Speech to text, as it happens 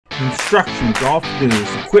instruction, golf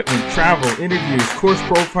news, equipment, travel, interviews, course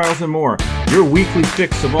profiles, and more. Your weekly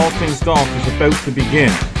fix of all things golf is about to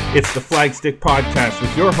begin. It's the Flagstick Podcast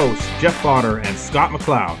with your hosts, Jeff Botter and Scott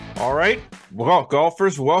McLeod. All right, well,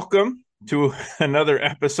 golfers, welcome to another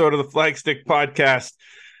episode of the Flagstick Podcast,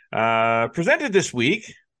 presented this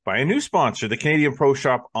week by a new sponsor, the Canadian Pro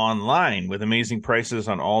Shop Online, with amazing prices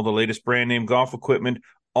on all the latest brand name golf equipment,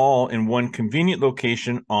 all in one convenient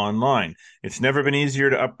location online. It's never been easier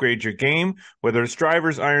to upgrade your game. Whether it's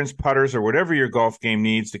drivers, irons, putters, or whatever your golf game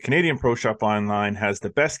needs, the Canadian Pro Shop Online has the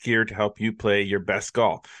best gear to help you play your best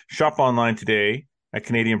golf. Shop online today at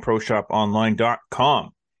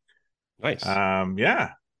CanadianProShopOnline.com. Nice. Welcome.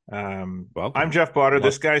 I'm Jeff Botter.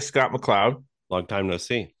 This guy's Scott McLeod. Long time no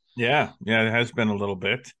see. Yeah, it has been a little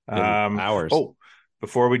bit. Hours. Oh,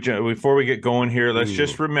 before we get going here, let's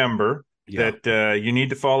just remember that you need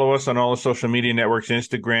to follow us on all the social media networks: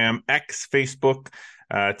 Instagram, X, Facebook,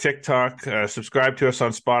 TikTok. Subscribe to us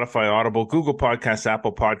on Spotify, Audible, Google Podcasts,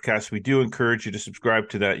 Apple Podcasts. We do encourage you to subscribe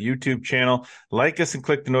to that YouTube channel. Like us and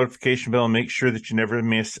click the notification bell and make sure that you never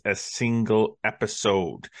miss a single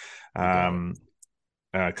episode,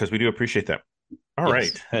 because we do appreciate that. All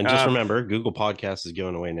right. And just remember, Google Podcasts is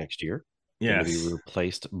going away next year. Yes. It's going to be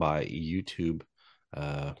replaced by YouTube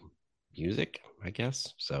Music, I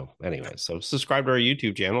guess. So anyway, so subscribe to our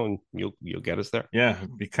YouTube channel and you'll get us there. Yeah,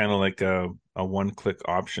 it'd be kind of like a one-click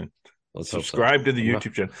option. Let's subscribe to the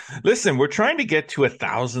YouTube channel. Listen, we're trying to get to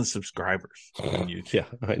 1,000 subscribers on YouTube. Yeah,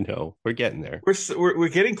 I know. We're getting there. We're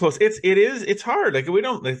getting close. It's hard. Like, we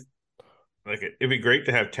don't like it. It'd be great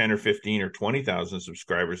to have 10 or 15 or 20,000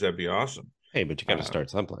 subscribers. That'd be awesome. Hey, but you got to start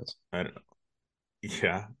someplace. I don't know.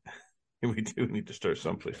 Yeah, we do need to start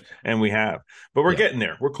someplace, and we have. But we're getting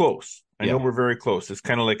there. We're close. I know we're very close. It's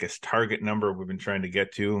kind of like a target number we've been trying to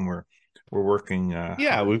get to, and we're working.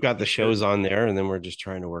 We've got the shows on there, and then we're just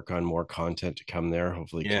trying to work on more content to come there.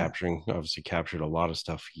 Hopefully, captured a lot of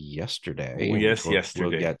stuff yesterday. Oh, yes, yesterday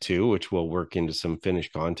we'll get to, which we'll work into some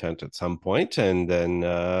finished content at some point, and then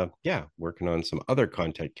working on some other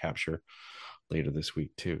content capture later this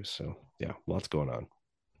week too. So lots going on.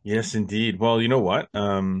 Yes, indeed. Well, you know what?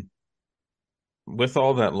 With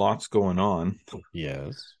all that lots going on,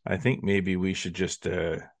 yes, I think maybe we should just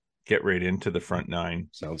get right into the front nine.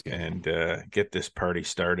 Sounds good. And get this party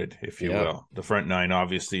started, if you will. The front nine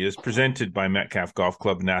obviously is presented by Metcalfe Golf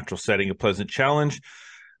Club, natural setting, a pleasant challenge.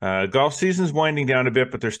 Golf season's winding down a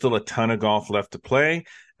bit, but there's still a ton of golf left to play.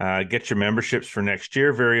 Get your memberships for next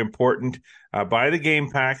year. Very important. Buy the game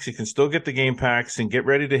packs. You can still get the game packs and get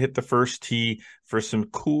ready to hit the first tee for some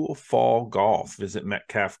cool fall golf. Visit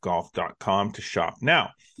metcalfegolf.com to shop. Now,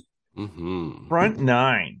 front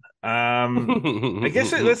nine. I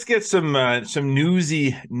guess let's get some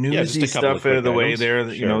newsy stuff out of the way there.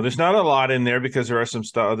 Sure. You know, there's not a lot in there because there are some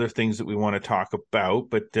other things that we want to talk about,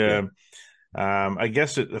 but I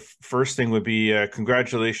guess the first thing would be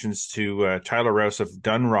congratulations to Tyler Rouse of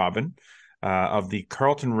Dunrobin of the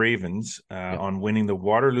Carleton Ravens on winning the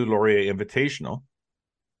Waterloo Laurier Invitational.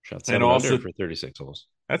 Shot 7 under for 36 holes.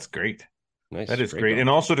 That's great. Nice. That is great. And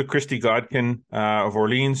also to Christy Godkin of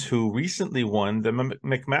Orleans, who recently won the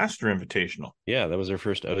McMaster Invitational. Yeah, that was her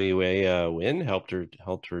first OUA win. Helped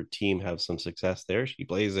her team have some success there. She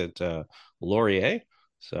plays at Laurier,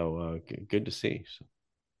 so good to see. So.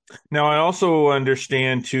 Now, I also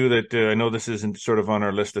understand, too, that I know this isn't sort of on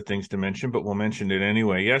our list of things to mention, but we'll mention it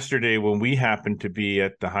anyway. Yesterday, when we happened to be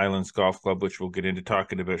at the Highlands Golf Club, which we'll get into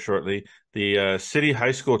talking about shortly, the City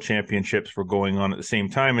High School Championships were going on at the same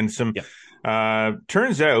time. And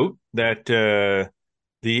turns out that the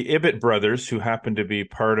Ibbett brothers, who happen to be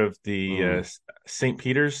part of the St.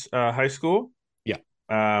 Peter's High School,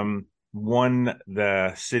 won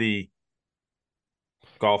the City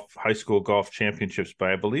High School Golf Championships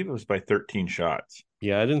by, I believe it was by 13 shots.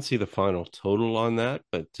 Yeah, I didn't see the final total on that,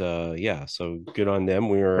 but so good on them.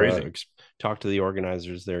 We were talked to the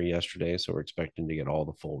organizers there yesterday, so we're expecting to get all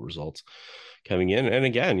the full results coming in. And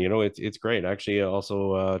again, it's great. Actually, I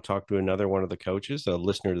also talked to another one of the coaches, a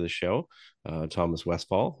listener to the show, Thomas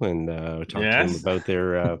Westfall, and talked to him about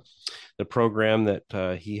their the program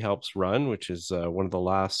that he helps run, which is one of the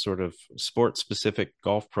last sort of sports-specific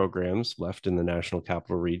golf programs left in the National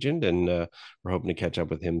Capital Region. And we're hoping to catch up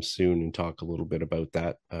with him soon and talk a little bit about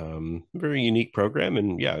that very unique program.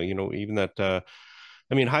 And even that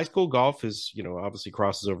high school golf is, obviously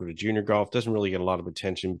crosses over to junior golf, doesn't really get a lot of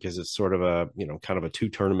attention because it's sort of a, kind of a 2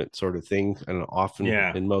 tournament sort of thing. And often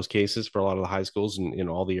in most cases for a lot of the high schools in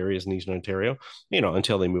all the areas in Eastern Ontario,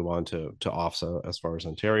 until they move on to OFSA as far as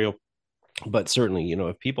Ontario. But certainly,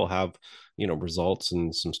 if people have, results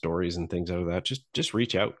and some stories and things out of that, just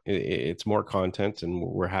reach out. It's more content, and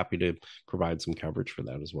we're happy to provide some coverage for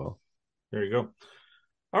that as well. There you go.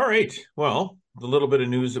 All right. Well, the little bit of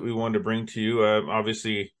news that we wanted to bring to you,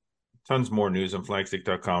 obviously tons more news on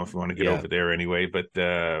flagstick.com if you want to get over there anyway. But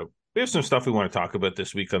we have some stuff we want to talk about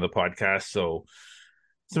this week on the podcast. So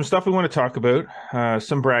some stuff we want to talk about,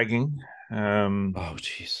 some bragging. Oh,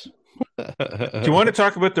 jeez. Do you want to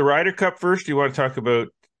talk about the Ryder Cup first? Do you want to talk about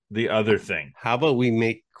the other thing? How about we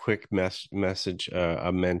make quick message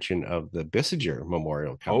a mention of the Bissiger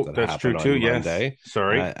Memorial Cup that that's happened true too. on Monday. Yes.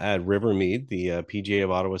 Sorry. At Rivermead, the PGA of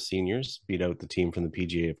Ottawa seniors beat out the team from the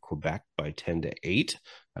PGA of Quebec by 10-8.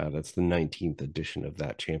 That's the 19th edition of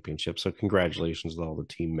that championship. So congratulations to all the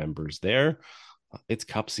team members there. It's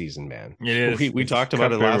Cup season, man. It is. We talked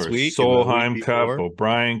about it last week. Solheim Cup,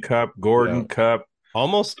 O'Brien Cup, Gordon Cup.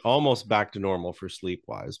 Almost back to normal for sleep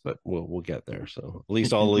wise, but we'll get there. So at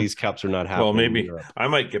least all of these cups are not happening. Well, maybe I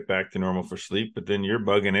might get back to normal for sleep, but then you're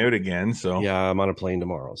bugging out again. So yeah, I'm on a plane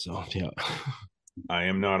tomorrow. So yeah, I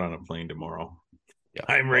am not on a plane tomorrow. Yeah,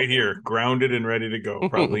 I'm right here, grounded and ready to go.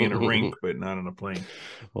 Probably in a rink, but not on a plane.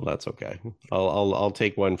 Well, that's okay. I'll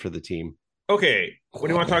take one for the team. Okay, what do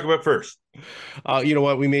you want to talk about first? You know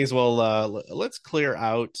what? We may as well let's clear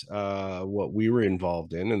out what we were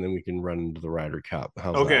involved in, and then we can run into the Ryder Cup.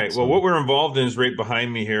 How's okay. That? Well, what we're involved in is right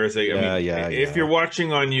behind me here. If you're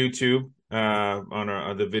watching on YouTube,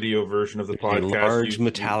 on the video version of the podcast, large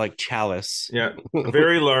metallic chalice. Yeah, a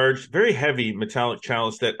very large, very heavy metallic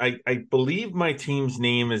chalice that I believe my team's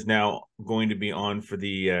name is now going to be on for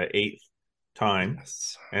the 8th time,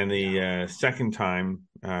 and the second time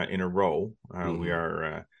in a row.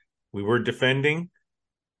 We were defending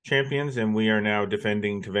champions, and we are now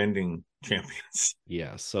defending champions.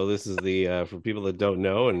 Yeah, so this is the for people that don't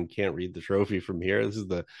know and can't read the trophy from here. This is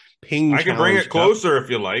the Ping. I can bring it closer if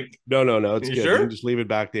you like. No, it's good. Sure? You can just leave it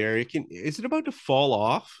back there. Is it about to fall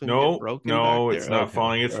off? No, it's not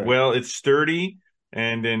falling. It's it's sturdy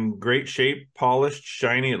and in great shape, polished,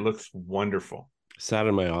 shiny. It looks wonderful. Sat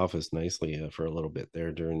in my office nicely for a little bit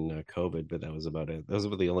there during COVID, but that was about it. That was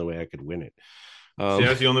about the only way I could win it.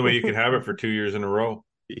 That's the only way you could have it for 2 years in a row.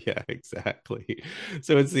 Yeah, exactly.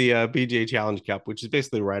 So it's the PGA Challenge Cup, which is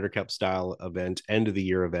basically a Ryder Cup style event, end of the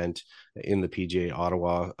year event in the PGA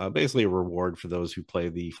Ottawa. Basically a reward for those who play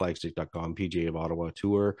the flagstick.com PGA of Ottawa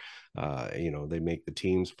tour. They make the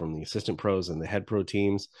teams from the assistant pros and the head pro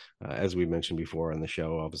teams. As we mentioned before on the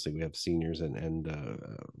show, obviously we have seniors and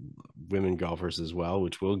women golfers as well,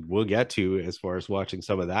 which we'll get to as far as watching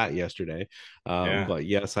some of that yesterday. But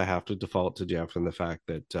yes, I have to default to Jeff and the fact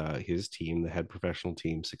that his team, the head professional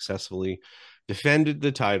team, successfully defended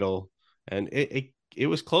the title, and it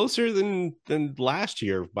was closer than last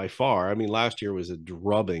year by far. I mean, last year was a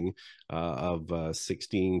drubbing of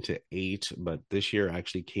 16-8, but this year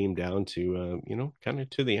actually came down to kind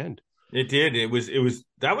of to the end. It did. It was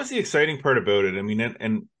that was the exciting part about it. I mean,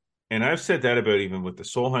 and I've said that about even with the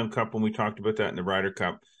Solheim Cup when we talked about that in the Ryder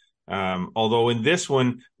Cup. Although in this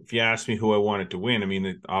one, if you ask me who I wanted to win, I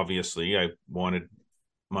mean, obviously I wanted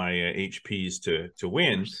my HPs to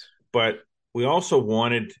win, but we also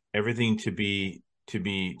wanted everything to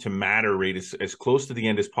matter right as close to the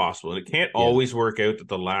end as possible. And it can't always work out that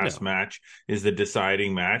the last match is the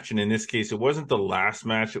deciding match. And in this case, it wasn't the last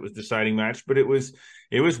match that was deciding match, but it was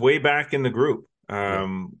way back in the group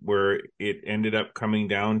where it ended up coming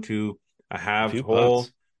down to a halved hole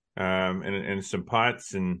and some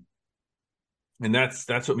putts, and that's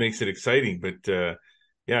what makes it exciting. But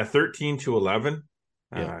 13-11.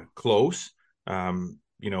 Close.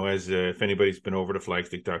 As if anybody's been over to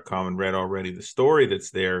flagstick.com and read already the story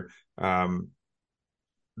that's there,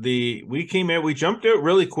 we jumped out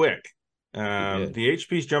really quick. The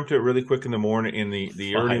HPs jumped out really quick in the morning, in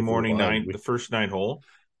the early morning the first 9 hole.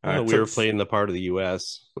 We were playing the part of the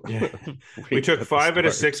US. We took 5 out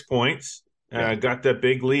of 6 points, got that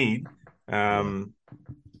big lead. And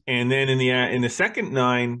then in the second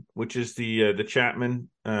 9, which is the Chapman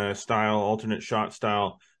style, alternate shot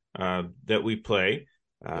style that we play,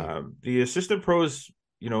 the assistant pros,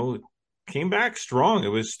 came back strong. It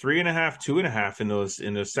was 3.5, 2.5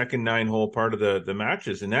 in the second 9 hole part of the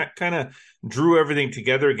matches, and that kind of drew everything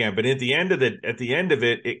together again. But at the end of it,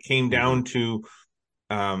 it came down to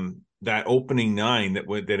that opening 9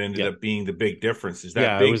 that ended up being the big difference. Is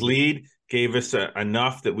that big lead gave us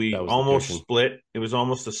enough that we almost split. It was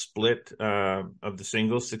almost a split of the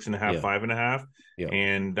singles, 6.5, 5.5.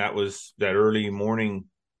 And that was that early morning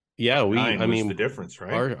Yeah, I was the mean, difference,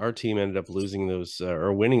 right? our team ended up losing those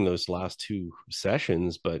or winning those last two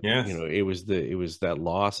sessions, but Yes. it was that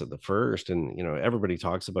loss at the first, and everybody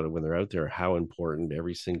talks about it when they're out there, how important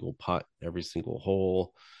every single putt, every single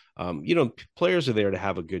hole. Players are there to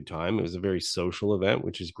have a good time. It was a very social event,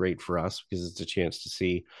 which is great for us because it's a chance to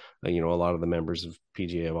see, a lot of the members of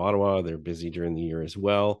PGA of Ottawa. They're busy during the year as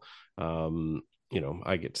well.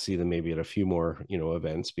 I get to see them maybe at a few more,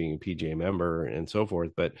 events being a PGA member and so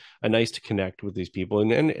forth, but nice to connect with these people.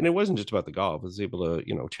 And it wasn't just about the golf. I was able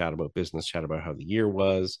to, chat about business, chat about how the year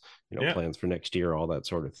was, Yeah. plans for next year, all that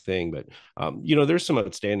sort of thing. But, there's some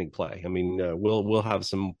outstanding play. I mean, we'll have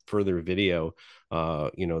some further video,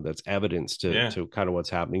 that's evidence Yeah. to kind of what's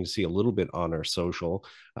happening. You see a little bit on our social,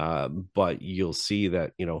 but you'll see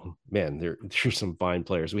that, man, there's some fine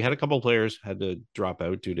players. We had a couple of players had to drop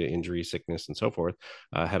out due to injury, sickness, and so forth.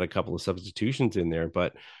 Had a couple of substitutions in there,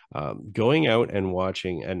 but going out and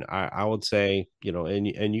watching, and I would say,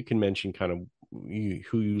 and you can mention kind of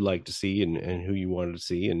who you like to see and who you wanted to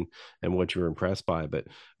see and what you were impressed by. But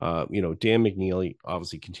Dan McNeely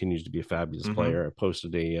obviously continues to be a fabulous player. I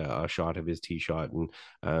posted a shot of his tee shot, and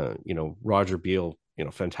Roger Beal,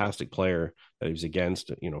 fantastic player that he was against,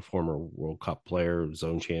 former World Cup player,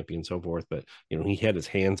 zone champion, so forth. But he had his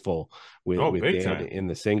hands full with Big Dan time. in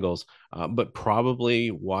the singles. But probably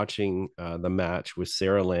watching the match with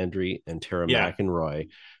Sarah Landry and Tara Yeah. McEnroy,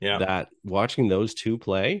 Yeah. that watching those two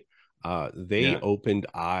play, they Yeah. opened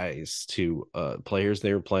eyes to players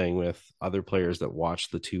they were playing with, other players that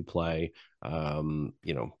watched the two play.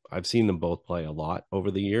 I've seen them both play a lot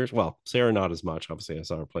over the years. Well, Sarah, not as much. Obviously, I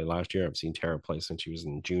saw her play last year. I've seen Tara play since she was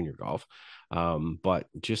in junior golf. But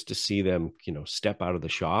just to see them, step out of the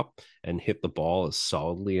shop and hit the ball as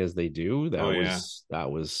solidly as they do, that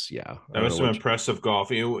was, yeah. That was some impressive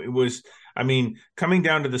golf. It was, I mean, coming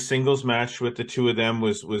down to the singles match with the two of them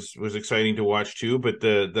was exciting to watch too. But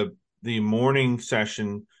the morning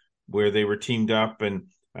session where they were teamed up, and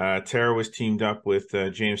Tara was teamed up with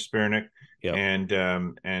James Spernick, Yep.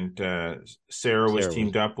 and Sarah was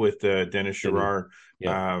teamed up with Dennis Gerard.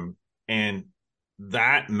 Yeah. And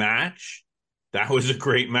that match, that was a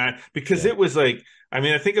great match because it was like, I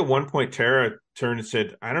mean, I think at one point Tara turned and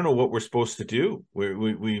said, "I don't know what we're supposed to do. We're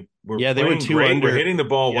they were playing two great. under. We're hitting the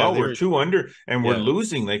ball well. We're 2 under, and we're Yeah.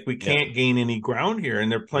 losing. Like we can't gain any ground here."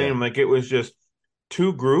 And they're playing Yeah. like it was just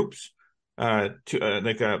two groups,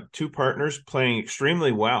 two partners playing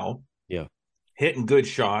extremely well. Yeah. Hitting good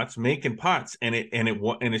shots, making putts, and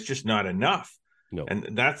it's just not enough. No.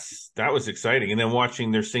 And that was exciting. And then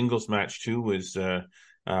watching their singles match too was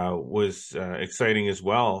exciting as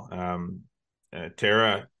well.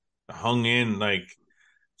 Tara hung in. Like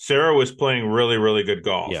Sarah was playing really, really good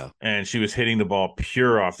golf, and she was hitting the ball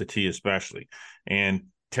pure off the tee, especially. And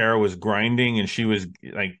Tara was grinding, and she was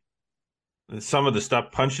like some of the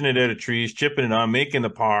stuff, punching it out of trees, chipping it on, making the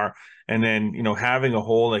par, and then having a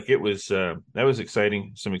hole. Like it was that was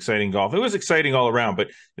exciting. Some exciting golf. It was exciting all around, but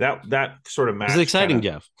that sort of match was exciting,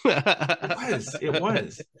 Jeff. It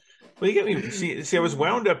was. Well, you get me. See, I was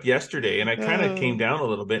wound up yesterday, and I kind of came down a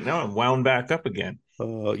little bit. Now I'm wound back up again.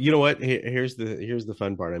 You know what? Here's the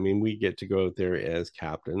fun part. I mean, we get to go out there as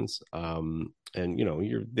captains, and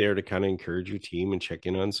you're there to kind of encourage your team and check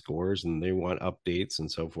in on scores, and they want updates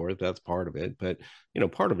and so forth. That's part of it, but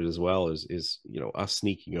part of it as well is us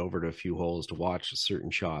sneaking over to a few holes to watch certain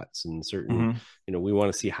shots and certain. We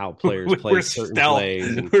want to see how players play certain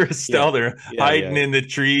plays. And, we're still there, hiding in the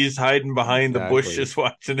trees, hiding behind the bushes,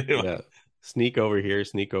 watching it. Yeah. Sneak over here,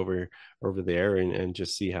 sneak over there, and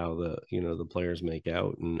just see how the players make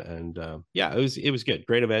out. And it was good.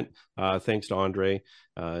 Great event. Thanks to Andre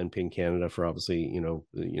and Ping Canada for obviously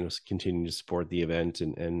continuing to support the event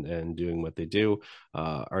and doing what they do.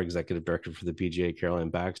 Our executive director for the PGA, Caroline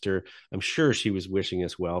Baxter, I'm sure she was wishing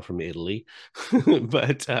us well from Italy,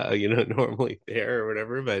 but normally there or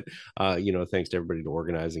whatever. But thanks to everybody to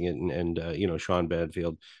organizing it, and Sean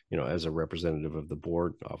Badfield, as a representative of the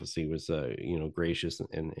board, obviously was gracious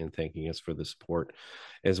and thanking us for the support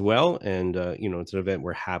as well. And it's an event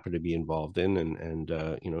we're happy to be involved in and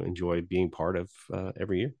enjoy being part of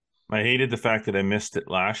every year. I hated the fact that I missed it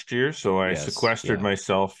last year, so I sequestered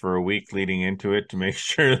myself for a week leading into it to make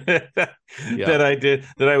sure that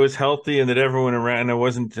I was healthy and that everyone around, I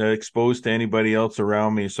wasn't exposed to anybody else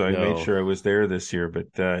around me. So I made sure I was there this year. But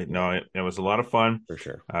it was a lot of fun. For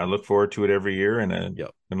sure. I look forward to it every year, and I'm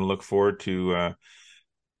going to look forward to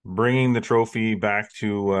bringing the trophy back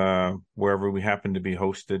to wherever we happen to be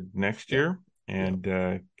hosted next year, and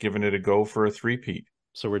giving it a go for a three-peat.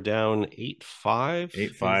 So we're down 8-5.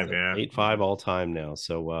 8-5, yeah. 8-5 all time now.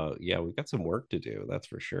 So yeah, we've got some work to do, that's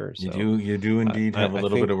for sure. So You do indeed have a I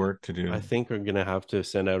little bit think of work to do. I think we're gonna have to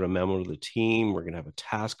send out a memo to the team. We're gonna have a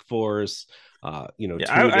task force. Yeah, two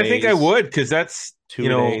I think I days, would, because that's, 2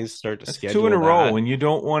 days, start to that's two in a schedule row, that. and you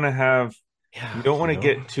don't want to have, you Yeah, don't want to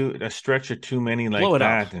get to a stretch of too many like blow it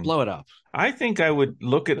up, that. And blow it up. I think I would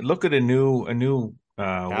look at a new way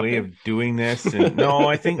Captain. of doing this. And no,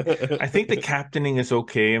 I think the captaining is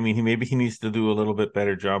okay. I mean, maybe he needs to do a little bit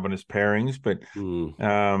better job on his pairings, but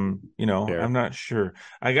I'm Fair. not sure.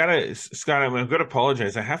 Scott, I'm gonna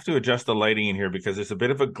apologize. I have to adjust the lighting in here because there's a bit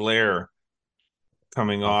of a glare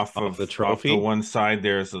coming Off the off the trophy. one side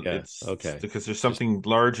there. So Yeah. it's Okay. because there's Just something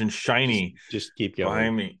large and just shiny just keep going.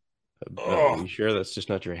 behind me. You Oh sure that's just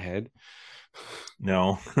not your head?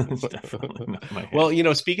 no, it's definitely not my head.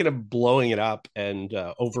 Well, speaking of blowing it up and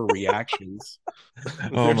overreactions,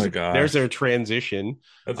 Oh my there's our gosh. transition.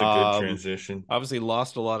 That's a good Um, transition. Obviously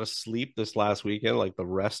lost a lot of sleep this last weekend, like the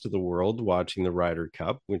rest of the world, watching the Ryder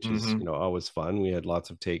Cup, which is Hmm. always fun. We had lots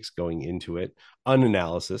of takes going into it,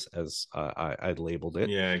 unanalysis as I labeled it.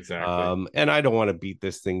 Yeah, exactly. And I don't want to beat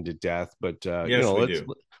this thing to death, but Yes, we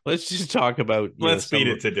do. let's just talk about Let's beat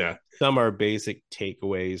it to death. some of our basic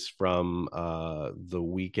takeaways from the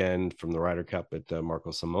weekend from the Ryder Cup at Marco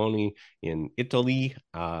Simoni in Italy,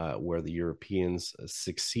 where the Europeans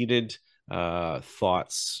succeeded.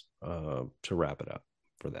 Thoughts to wrap it up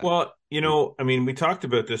for that. Well, I mean, we talked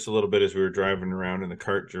about this a little bit as we were driving around in the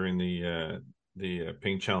cart during the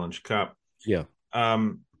Ping Challenge Cup. Yeah.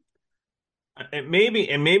 Um,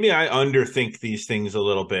 maybe I underthink these things a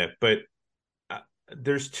little bit, but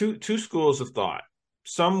there's two schools of thought.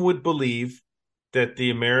 Some would believe that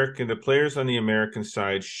the players on the American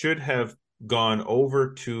side should have gone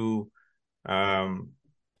over to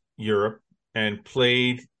Europe and Mm-hmm.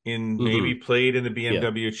 played in the Yeah.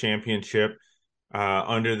 BMW Championship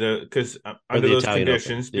under Or the those Italian Open.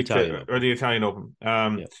 conditions, The Italian or Open. the Italian Open,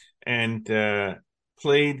 Yeah. and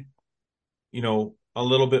played a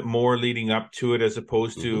little bit more leading up to it, as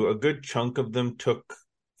opposed Mm-hmm. to a good chunk of them took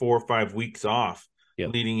 4 or 5 weeks off Yeah.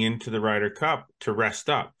 leading into the Ryder Cup to rest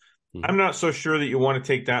up. Mm-hmm. I'm not so sure that you want to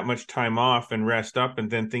take that much time off and rest up and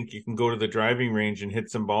then think you can go to the driving range and hit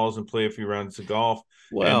some balls and play a few rounds of golf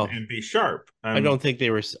Well, and be sharp. I don't think they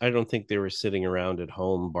were sitting around at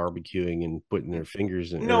home barbecuing and putting their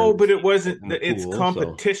fingers in No, or but it feet wasn't. in the It's pool. So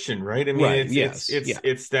competition, right? I mean, right. Yes. Yeah.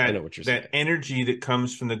 it's I that know what you're saying. energy that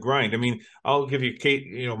comes from the grind. I mean, I'll give you Kate.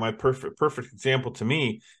 My perfect example to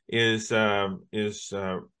me is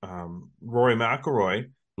Rory McIlroy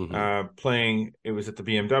Mm-hmm. playing. It was at the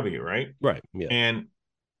BMW, right? Right. Yeah.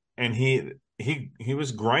 And he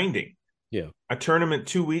was grinding Yeah. a tournament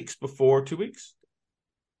 2 weeks before. 2 weeks,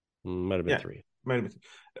 Might have been yeah, 3. might have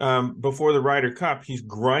been before the Ryder Cup. He's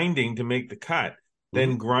grinding to make the cut, Mm-hmm.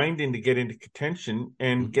 then grinding to get into contention,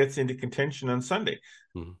 and Mm-hmm. gets into contention on Sunday.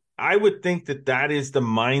 Mm-hmm. I would think that is the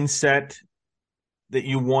mindset that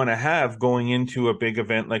you want to have going into a big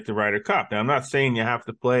event like the Ryder Cup. Now, I'm not saying you have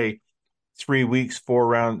to play 3 weeks,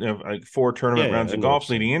 like 4 tournament Yeah. rounds I of know what golf you're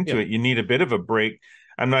saying. leading into Yeah. it. You need a bit of a break.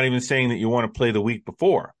 I'm not even saying that you want to play the week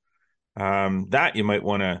before. That you might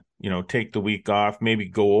want to, take the week off, maybe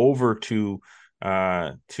go over to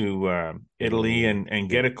Italy Italy. and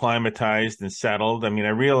get Yeah. acclimatized and settled. I mean, I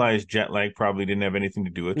realize jet lag probably didn't have anything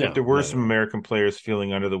to do with it. No. There were No. some No. American players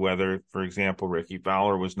feeling under the weather. For example, Ricky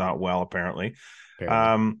Fowler was not well, apparently.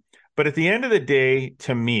 Apparently. But at the end of the day,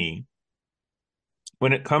 to me,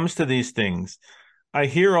 when it comes to these things, I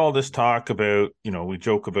hear all this talk about, we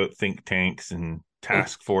joke about think tanks and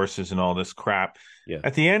task forces and all this crap. Yeah.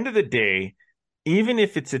 At the end of the day, even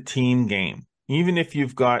if it's a team game, even if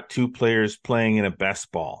you've got two players playing in a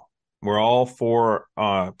best ball, where all four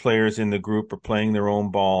players in the group are playing their own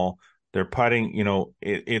ball, they're putting,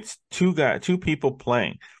 it's two people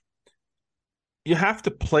playing. You have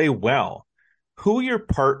to play well. Who you're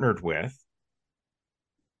partnered with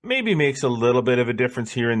maybe makes a little bit of a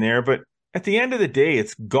difference here and there, but at the end of the day,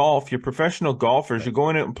 it's golf. You're professional golfers. Right. You're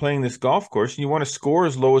going out and playing this golf course, and you want to score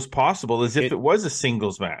as low as possible, as if Hit it was a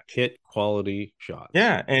singles match. hit quality shots.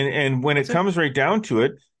 Yeah, and when it comes right down to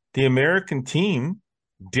it, the American team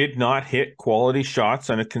did not hit quality shots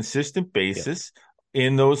on a consistent basis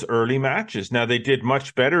in those early matches. Now, they did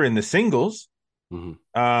much better in the singles.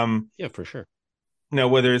 Mm-hmm. Yeah, for sure. Now,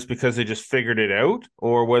 whether it's because they just figured it out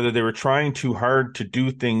or whether they were trying too hard to do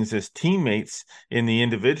things as teammates in the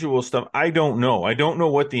individual stuff, I don't know. I don't know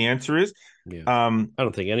what the answer is. Yeah. I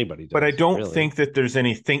don't think anybody does. But I don't really think that there's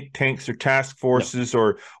any think tanks or task forces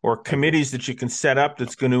or or committees that you can set up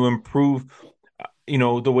that's going to improve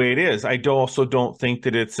the way it is. I also don't think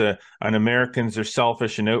that it's an Americans are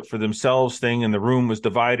selfish and out for themselves thing, and the room was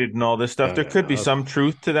divided and all this stuff. There could be some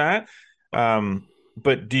truth to that.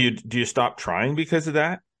 But do you stop trying because of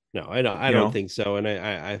that? No, I don't think so. And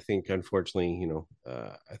I think, unfortunately,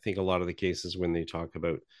 I think a lot of the cases when they talk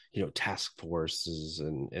about, task forces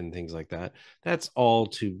and things like that, that's a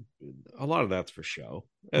lot of that's for show.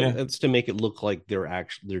 Yeah. It's to make it look like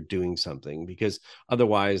they're doing something, because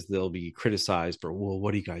otherwise they'll be criticized for, well,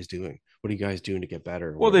 what are you guys doing? What are you guys doing to get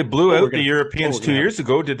better? Well, they blew out the Europeans 2 years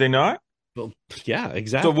ago, did they not? Well, yeah,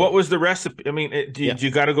 exactly. So what was the recipe? I mean,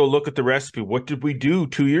 you got to go look at the recipe. What did we do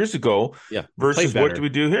 2 years ago versus what did we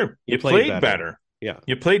do here? You played better. Yeah.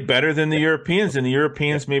 You played better than the Europeans, and the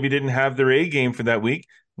Europeans maybe didn't have their A game for that week.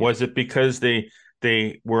 Was it because they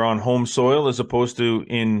were on home soil as opposed to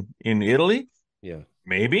in Italy? Yeah.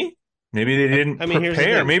 Maybe they didn't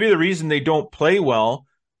prepare. The maybe the reason they don't play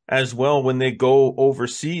as well when they go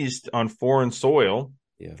overseas on foreign soil,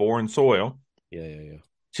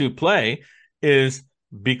 to play is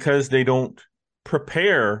because they don't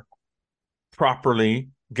prepare properly,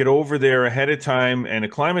 get over there ahead of time and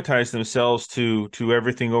acclimatize themselves to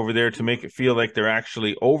everything over there to make it feel like they're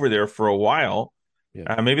actually over there for a while.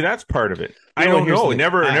 Yeah. Maybe that's part of it. I don't know. It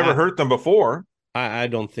never hurt them before. I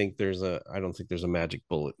don't think there's a magic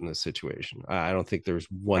bullet in this situation. I don't think there's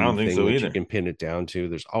one thing that you can pin it down to.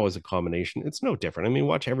 There's always a combination. It's no different. I mean,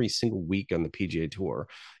 watch every single week on the PGA Tour.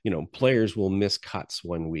 Players will miss cuts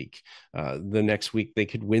one week. The next week they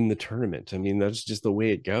could win the tournament. I mean, that's just the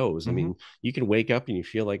way it goes. I mean, you can wake up and you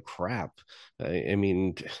feel like crap.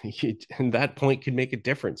 And that point could make a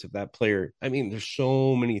difference if that player. I mean, there's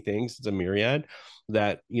so many things. It's a myriad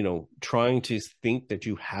that, trying to think that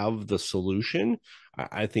you have the solution,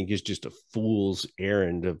 I think is just a fool's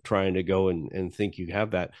errand of trying to go and think you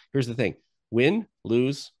have that. Here's the thing: win,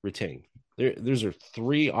 lose, retain. Those are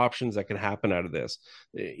three options that can happen out of this.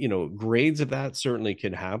 Grades of that certainly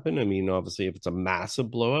could happen. I mean, obviously, if it's a massive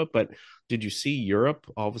blowout, but did you see Europe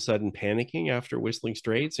all of a sudden panicking after Whistling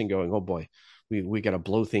Straits and going, oh boy, we got to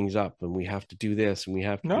blow things up and we have to do this and we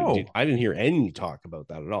have to no. I didn't hear any talk about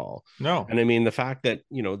that at all. No. And I mean, the fact that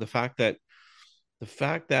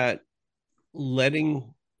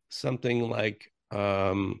letting something like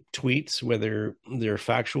tweets, whether they're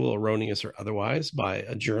factual, erroneous, or otherwise, by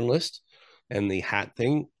a journalist, and the hat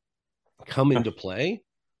thing come into play,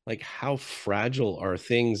 like how fragile are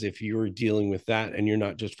things if you're dealing with that and you're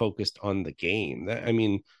not just focused on the game?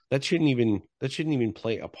 That shouldn't even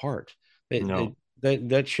play a part.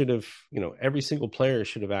 That should have, every single player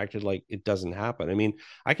should have acted like it doesn't happen. I mean,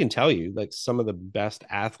 I can tell you, like, some of the best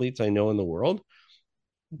athletes I know in the world,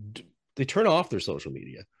 they turn off their social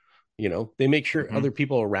media. They make sure other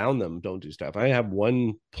people around them don't do stuff. I have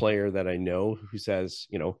one player that I know who says,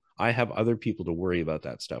 I have other people to worry about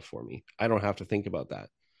that stuff for me. I don't have to think about that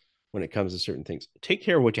when it comes to certain things. Take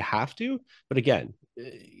care of what you have to. But again,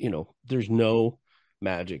 there's no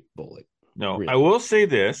magic bullet. No, really. I will say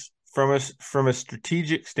this from a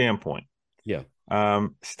strategic standpoint. Yeah.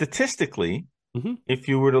 Statistically, if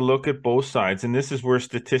you were to look at both sides, and this is where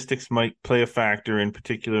statistics might play a factor, in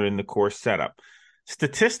particular in the course setup.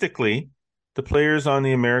 Statistically, the players on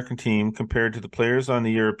the American team compared to the players on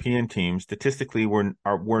the European team, statistically,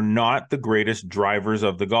 were not the greatest drivers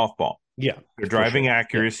of the golf ball. Yeah, their driving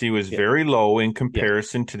accuracy was very low in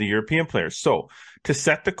comparison to the European players. So to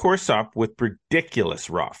set the course up with ridiculous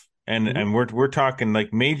rough, and we're talking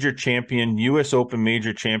like major champion, U.S. Open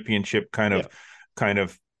major championship kind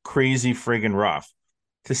of crazy friggin' rough.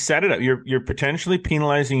 To set it up, you're potentially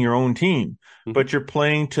penalizing your own team, but you're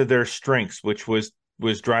playing to their strengths, which was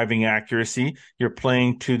driving accuracy. You're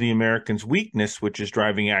playing to the Americans' weakness, which is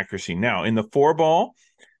driving accuracy. Now, in the 4-ball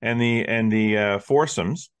and the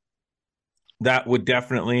foursomes, that would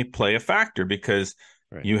definitely play a factor, because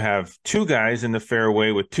you have two guys in the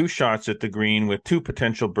fairway with two shots at the green with two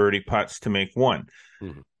potential birdie putts to make one.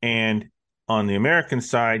 And on the American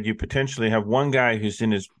side, you potentially have one guy who's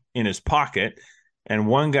in his pocket and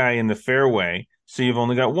one guy in the fairway. So you've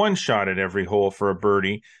only got one shot at every hole for a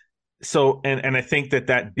birdie. So, and I think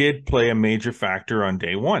that did play a major factor on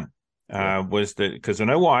day one, was that, because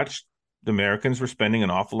when I watched, the Americans were spending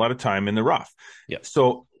an awful lot of time in the rough. Yeah.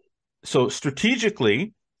 So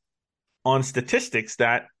strategically, on statistics,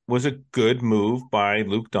 that was a good move by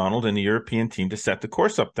Luke Donald and the European team to set the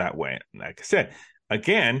course up that way. Like I said,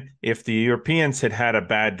 again, if the Europeans had a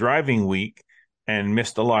bad driving week and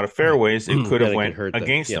missed a lot of fairways, it could have went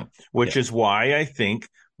against them, which is why I think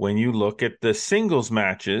when you look at the singles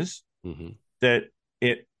matches, that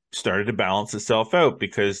it started to balance itself out,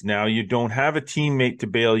 because now you don't have a teammate to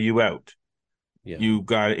bail you out. Yeah. You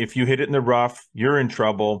got if you hit it in the rough, you're in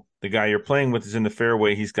trouble. The guy you're playing with is in the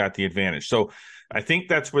fairway. He's got the advantage. So I think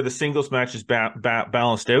that's where the singles matches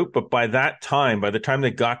balanced out. But by that time, by the time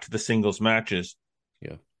they got to the singles matches,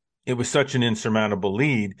 Yeah. it was such an insurmountable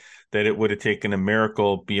lead that it would have taken a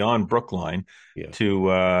miracle beyond Brookline Yeah.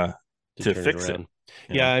 to Turn it fix it. around.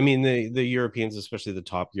 Yeah, I mean the Europeans, especially the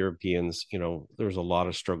top Europeans, there was a lot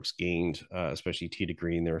of strokes gained, especially tee to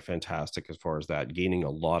green. They were fantastic as far as that, gaining a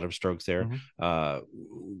lot of strokes there.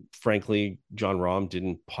 Mm-hmm. Frankly, John Rahm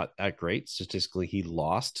didn't putt that great. Statistically, he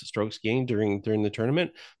lost strokes gained during the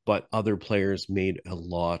tournament, but other players made a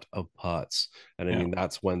lot of putts. And I mean,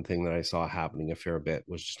 that's one thing that I saw happening a fair bit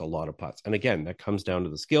was just a lot of putts. And again, that comes down to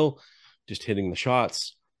the skill, just hitting the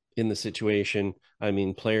shots in the situation. I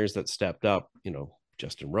mean, players that stepped up,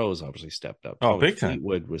 Justin Rose obviously stepped up. Oh, Thomas big time.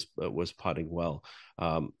 Fleetwood was putting well.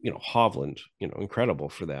 Hovland, incredible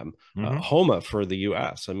for them. Mm-hmm. Homa for the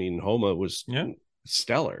U.S. I mean, Homa was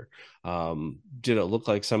stellar. Did it look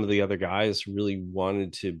like some of the other guys really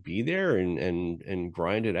wanted to be there and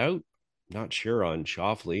grind it out? Not sure on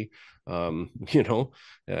Shoffley.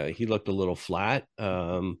 He looked a little flat.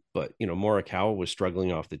 But Morikawa was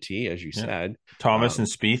struggling off the tee, as you said. Thomas and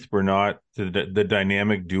Spieth were not the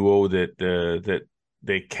dynamic duo that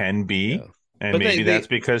they can be, and but maybe that's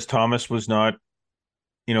because Thomas was not,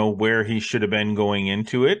 where he should have been going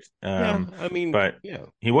into it. I mean, but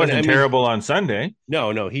he wasn't terrible on Sunday.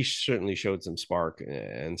 No, he certainly showed some spark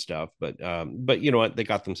and stuff. But you know what? They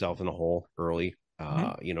got themselves in a hole early.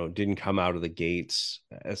 Didn't come out of the gates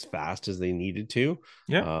as fast as they needed to.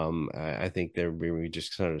 I think they're maybe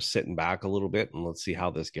just kind of sitting back a little bit and let's see how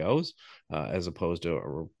this goes, as opposed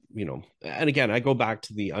to, and again, I go back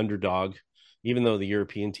to the underdog, even though the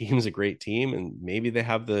European team is a great team and maybe they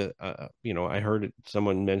have the, I heard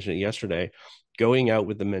someone mention it yesterday, going out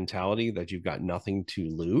with the mentality that you've got nothing to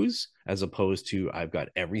lose, as opposed to I've got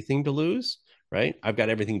everything to lose, right? I've got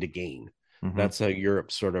everything to gain. Mm-hmm. That's how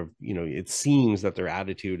Europe sort of, it seems that their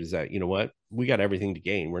attitude is that, what, we got everything to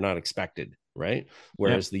gain. We're not expected, right?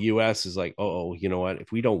 Whereas the US is like, oh, you know what,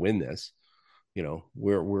 if we don't win this,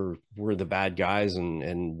 we're the bad guys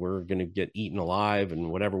and we're going to get eaten alive and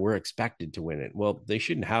whatever, we're expected to win it. Well, they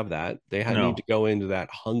shouldn't have that. They need to go into that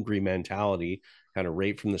hungry mentality kind of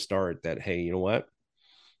right from the start that, hey, you know what,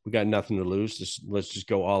 we got nothing to lose. Let's just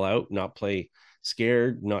go all out, not play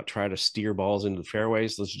scared, not try to steer balls into the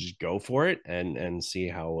fairways. Let's just go for it and see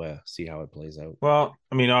how it plays out. Well,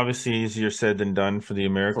 I mean, obviously easier said than done for the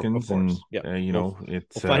Americans, and we'll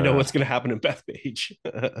find out what's going to happen in Bethpage.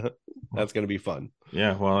 That's going to be fun.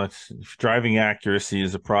 Yeah, well, if driving accuracy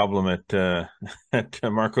is a problem at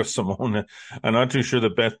Marco Simone, I'm not too sure the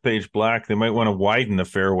Bethpage Black. They might want to widen the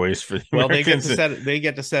fairways for the Americans. They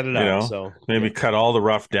get to set it up. So maybe cut all the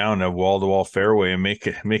rough down a wall-to-wall fairway and make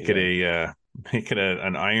it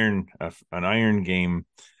an iron game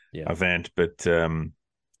event. But and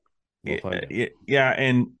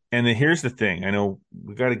here's the thing. I know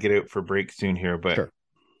we got to get out for break soon here, but sure.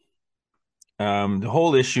 The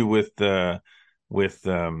whole issue with Joe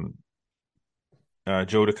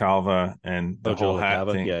DeCalva and the whole hat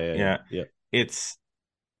thing. Yeah. It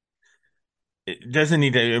doesn't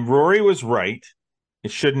need to. Rory was right.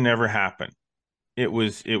 It should never happen. It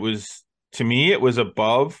was to me, it was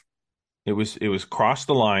above. It was crossed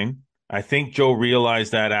the line. I think Joe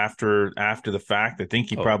realized that after the fact. I think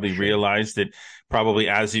he probably realized it probably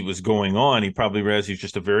as he was going on. He probably realized he's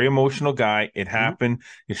just a very emotional guy. It happened.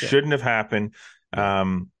 It shouldn't have happened.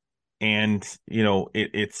 And it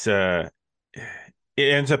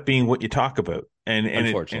ends up being what you talk about. And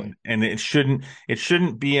unfortunately, it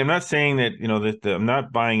shouldn't be. I'm not saying that I'm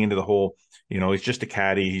not buying into the whole. He's just a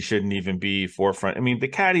caddy. He shouldn't even be forefront. I mean, the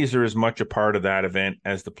caddies are as much a part of that event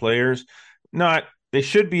as the players. They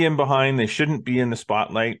should be in behind. They shouldn't be in the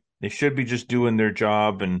spotlight. They should be just doing their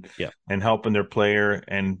job and helping their player.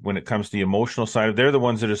 And when it comes to the emotional side, they're the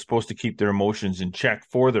ones that are supposed to keep their emotions in check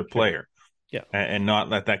for their player, and not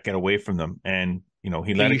let that get away from them. And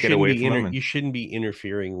he let it get away from them. You shouldn't be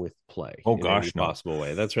interfering with play. Oh gosh, no possible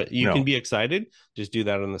way. That's right. You can be excited. Just do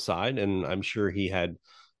that on the side. And I'm sure he had.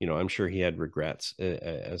 I'm sure he had regrets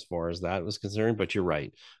as far as that was concerned, but you're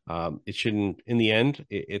right. It shouldn't, in the end,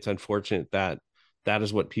 it's unfortunate that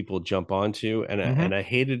is what people jump onto. And I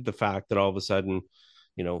hated the fact that all of a sudden,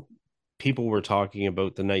 people were talking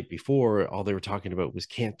about the night before, all they were talking about was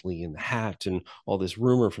Cantley and the hat and all this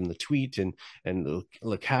rumor from the tweet and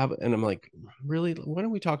the cab. And I'm like, really, why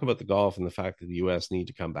don't we talk about the golf and the fact that the US need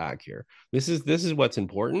to come back here? This is what's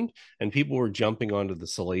important. And people were jumping onto the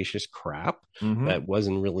salacious crap that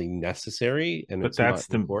wasn't really necessary. And but that's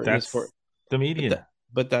the media.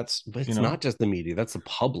 but it's not just the media. That's the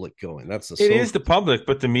public going. That's the It is the public,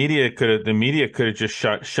 but the media could have just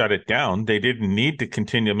shut it down. They didn't need to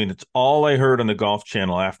continue. I mean, it's all I heard on the Golf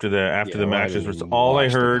Channel after the matches. Was all I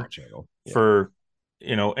heard for,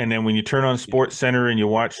 and then when you turn on Sports Center and you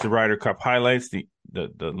watch the Ryder Cup highlights, the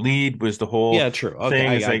lead was the whole true.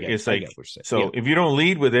 thing. So if you don't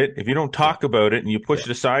lead with it, if you don't talk about it and you push it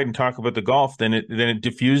aside and talk about the golf, then it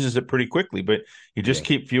diffuses it pretty quickly. But you just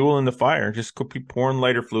keep fueling the fire, just keep pouring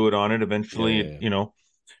lighter fluid on it. Eventually,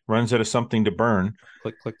 runs out of something to burn.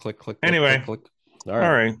 Click, click, click, click. Anyway, click. All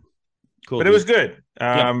right. Cool. But it was good.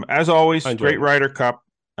 As always, great Ryder Cup.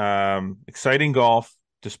 Exciting golf,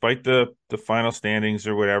 despite the final standings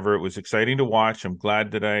or whatever. It was exciting to watch. I'm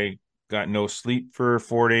glad that I got no sleep for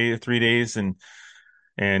 3 days, and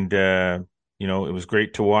it was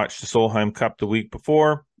great to watch the Solheim Cup the week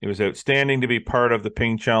before. It was outstanding to be part of the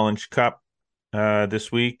Ping Challenge Cup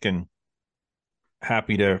this week, and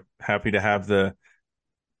happy to have the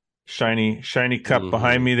shiny cup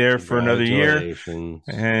behind me there for another year.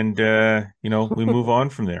 And we move on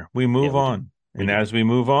from there. We move on. As we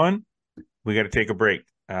move on, we got to take a break.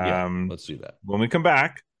 Let's do that. When we come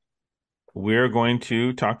back, we're going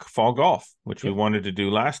to talk fall golf, which we wanted to do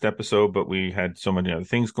last episode, but we had so many other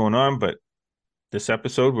things going on. But this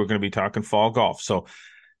episode, we're going to be talking fall golf. So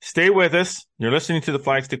stay with us. You're listening to the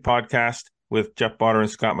Flagstick Podcast with Jeff Botter and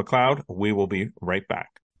Scott McLeod. We will be right back.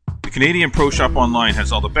 The Canadian Pro Shop Online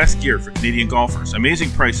has all the best gear for Canadian golfers.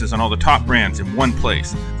 Amazing prices on all the top brands in one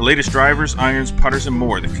place. The latest drivers, irons, putters, and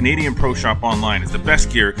more. The Canadian Pro Shop Online is the best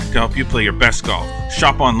gear to help you play your best golf.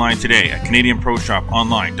 Shop online today at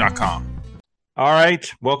CanadianProShopOnline.com. All right.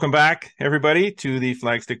 Welcome back, everybody, to the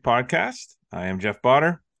Flagstick Podcast. I am Jeff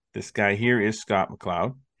Botter. This guy here is Scott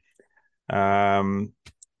McLeod.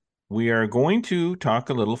 We are going to talk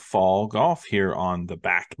a little fall golf here on the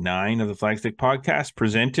back nine of the Flagstick Podcast,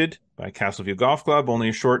 presented by Castleview Golf Club. Only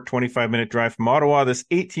a short 25-minute drive from Ottawa. This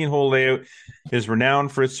 18-hole layout is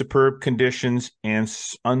renowned for its superb conditions and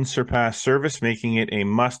unsurpassed service, making it a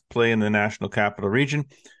must-play in the National Capital Region.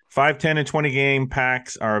 5, 10, and 20 game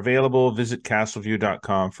packs are available. Visit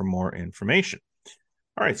castleview.com for more information.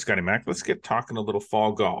 All right, Scotty Mac, let's get talking a little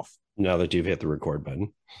fall golf. Now that you've hit the record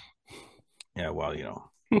button. Yeah,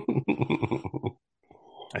 well,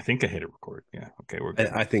 I think I hit a record. Yeah. Okay. We're good.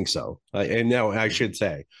 I think so. And now I should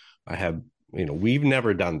say I have, we've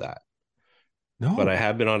never done that. No. But I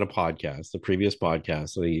have been on a podcast, the previous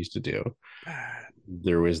podcast that I used to do.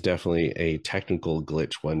 There was definitely a technical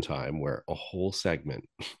glitch one time where a whole segment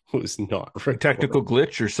was not recorded. A technical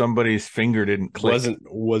glitch, or somebody's finger didn't click?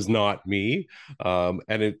 Was not me.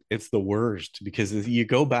 And it's the worst, because you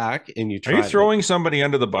go back and you try. Are you throwing somebody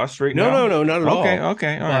under the bus right now? No, not at all.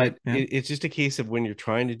 Okay. All right. It's just a case of when you're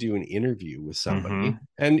trying to do an interview with somebody,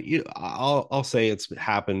 and I'll say it's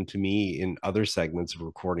happened to me in other segments of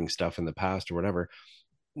recording stuff in the past or whatever.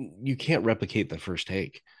 You can't replicate the first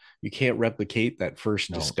take. You can't replicate that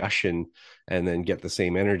first discussion and then get the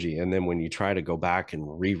same energy. And then when you try to go back and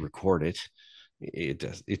re-record it, it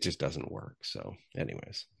just doesn't work. So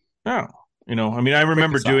anyways. Oh, I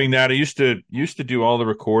remember doing that. I used to do all the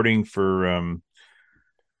recording for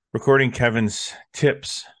recording Kevin's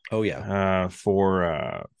tips. Oh yeah.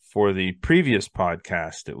 For the previous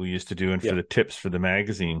podcast that we used to do, and for the tips for the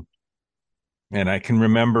magazine. And I can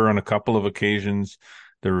remember on a couple of occasions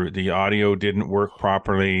the audio didn't work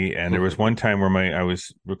properly, and there was one time where I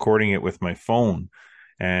was recording it with my phone,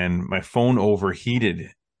 and my phone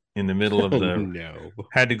overheated in the middle of the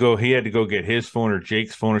he had to go get his phone or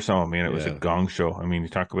Jake's phone or something. Man, it was a gong show. I mean, you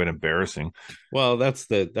talk about embarrassing. Well, that's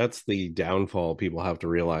the downfall people have to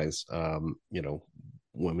realize.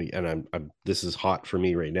 When I'm this is hot for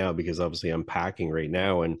me right now, because obviously I'm packing right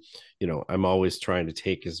now, and I'm always trying to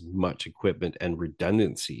take as much equipment and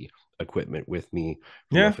redundancy equipment with me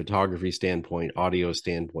from a photography standpoint, audio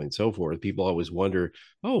standpoint, so forth. People always wonder,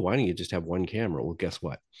 why don't you just have one camera? Well, guess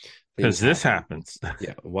what? Because this happens.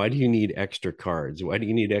 Yeah. Why do you need extra cards? Why do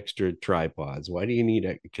you need extra tripods? Why do you need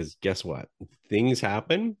because guess what? Things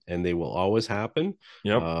happen, and they will always happen.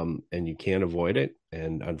 Yep. And you can't avoid it.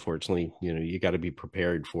 And unfortunately, you got to be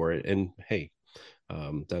prepared for it. And hey,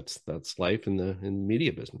 that's life in the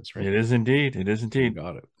media business, right? It is indeed. You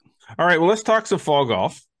got it. All right, well, let's talk some fall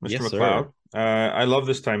golf, Mr. Yes, McLeod. I love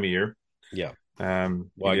this time of year. Yeah.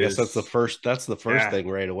 Well, I guess that's the first thing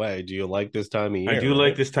right away. Do you like this time of year? I do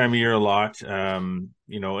like this time of year a lot. And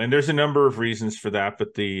there's a number of reasons for that,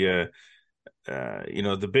 but the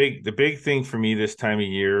big thing for me this time of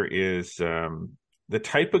year is the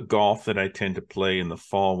type of golf that I tend to play in the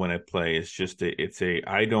fall when I play is just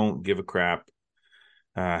I don't give a crap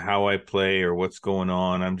how I play or what's going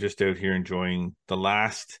on. I'm just out here enjoying the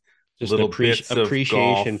last Just little bits of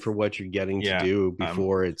appreciation golf. for what you're getting to Yeah. do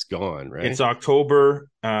before it's gone, It's right? October.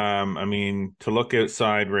 I mean, to look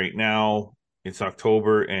outside right now, it's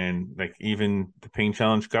October, and like even the Pain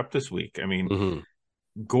Challenge Cup this week. I mean, Mm-hmm.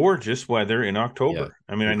 gorgeous weather in Yeah, October.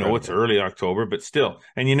 I mean, I know it's incredible. early October, but still,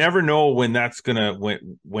 and you never know when it's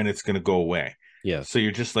gonna go away. Yeah, So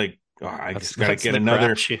you're just like, oh, I that's just got to that's the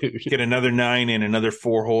crapshoot. get another 9 in, another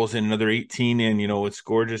 4 holes in, another 18 in. You know, it's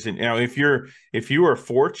gorgeous. And now, if you are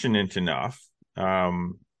fortunate enough,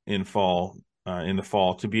 in the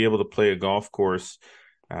fall to be able to play a golf course,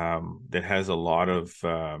 that has a lot of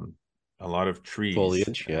trees,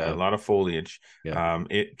 Foliage, a yeah, lot of foliage, yeah,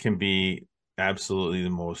 it can be absolutely the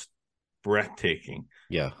most breathtaking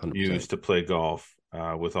yeah, 100%. views to play golf,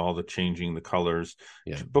 with all the changing the colors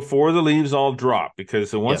Yeah, before the leaves all drop,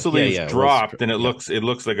 because once yeah, the yeah, leaves yeah. Once, drop, then yeah, it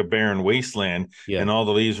looks like a barren wasteland, yeah, and all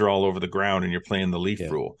the leaves are all over the ground, and you're playing the leaf yeah.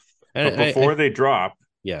 rule. But And before they drop,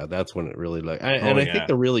 yeah, that's when it really oh and I think yeah.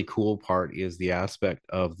 the really cool part is the aspect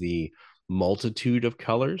of the multitude of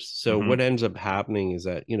colors. So what Hmm. ends up happening is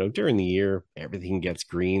that, during the year, everything gets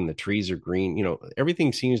green, the trees are green,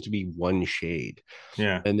 everything seems to be one shade.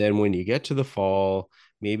 Yeah. And then when you get to the fall,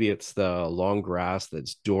 maybe it's the long grass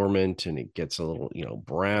that's dormant and it gets a little,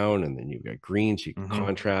 brown, and then you've got green, so you can Hmm.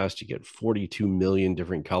 contrast. You get 42 million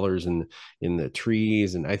different colors in the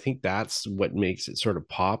trees. And I think that's what makes it sort of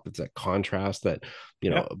pop. It's that contrast that,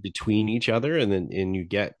 Yep. between each other. And you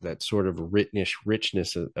get that sort of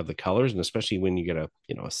richness of the colors. And especially when you get a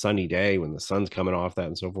sunny day when the sun's coming off that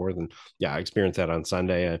and so forth. And yeah, I experienced that on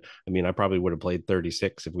Sunday. I mean, I probably would have played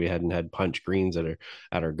 36 if we hadn't had punch greens at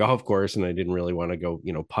our golf course, and I didn't really want to go,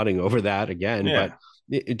 putting over that again. But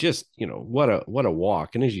Yeah. it just, what a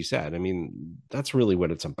walk. And as you said, I mean, that's really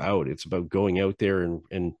what it's about. It's about going out there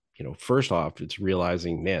and first off, it's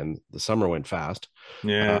realizing, man, the summer went fast.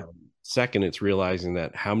 Yeah. Second, it's realizing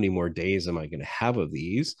that how many more days am I going to have of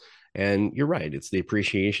these? And you're right. It's the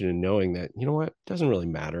appreciation and knowing that, what, it doesn't really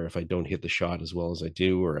matter if I don't hit the shot as well as I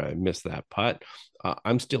do, or I miss that putt.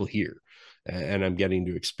 I'm still here and I'm getting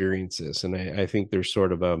to experience this. And I think there's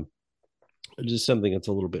sort of just something that's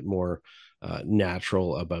a little bit more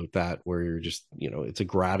natural about that, where you're just, it's a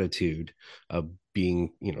gratitude of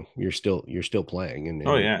being, you're still playing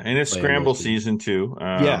Oh and yeah, and it's playing those scramble conditions. season too.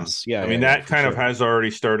 Yes. Yeah. I Yeah. mean Yeah. that For kind of sure. has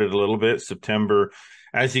already started a little bit. September,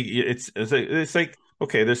 it's like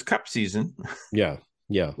okay, there's cup season, Yeah.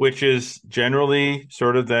 Yeah. which is generally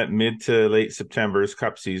sort of that mid to late September's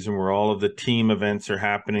cup season, where all of the team events are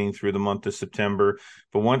happening through the month of September.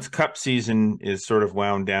 But once cup season is sort of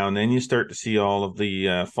wound down, then you start to see all of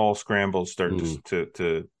the fall scrambles start Mm.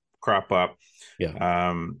 to crop up. Yeah.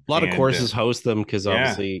 A lot of And courses host them because yeah,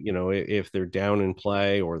 obviously, if they're down in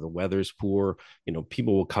play or the weather's poor,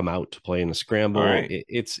 people will come out to play in a all scramble. right,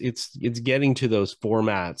 It's getting to those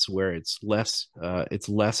formats where it's less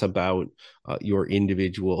about your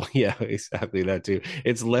individual. Yeah, exactly that too.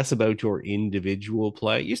 It's less about your individual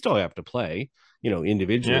play. You still have to play, yeah,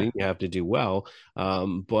 individually. You have to do well,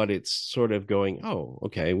 but it's sort of going, oh,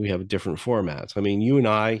 okay, we have different formats. I mean, you and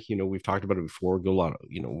I, we've talked about it before. Go a lot of,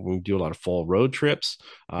 we do a lot of fall road trips.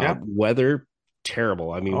 yeah, Weather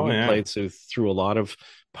terrible. I mean, oh we yeah. played through a lot of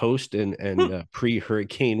post and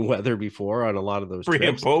pre-hurricane weather before on a lot of those Pre and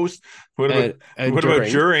trips, post. and What about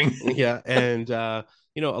during. during? Yeah, and a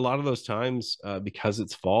lot of those times, because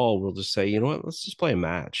it's fall, we'll just say, what, let's just play a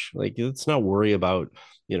match. Like, let's not worry about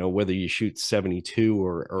whether you shoot 72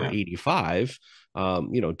 or Yeah, 85.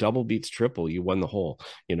 Double beats triple, you won the hole.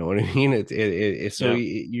 You know what I mean? So yeah,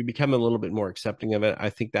 you become a little bit more accepting of it. I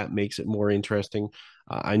think that makes it more interesting.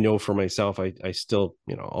 I know for myself, I still,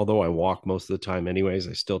 although I walk most of the time anyways,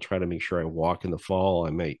 I still try to make sure I walk in the fall. I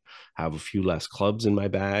might have a few less clubs in my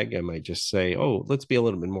bag. I might just say, oh, let's be a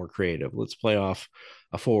little bit more creative. Let's play off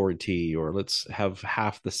a forward tee, or let's have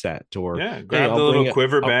half the set, or yeah. hey, Grab the little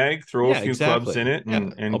quiver I'll, bag, throw a yeah, few clubs in exactly. it, Yeah,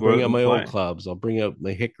 and I'll go bring out out and my old play. clubs. I'll bring out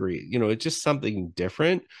my hickory. It's just something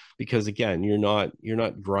different, because again, you're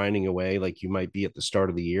not grinding away like you might be at the start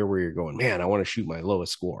of the year, where you're going, man, I want to shoot my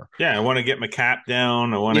lowest score. Yeah, I want to get my cap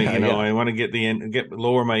down. I want to, Yeah, yeah, I want to get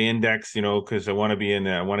lower my index, because I want to be in.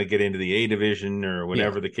 I want to get into the A division or yeah,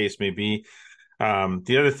 whatever the case may be.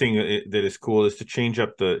 The other thing that is cool is to change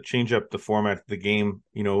up the format of the game.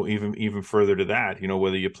 Even further to that.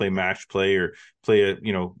 Whether you play match play or play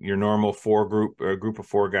your normal a group of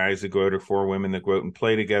four guys that go out, or four women that go out and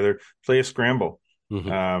play together. Play a scramble.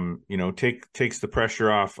 hmm, Takes the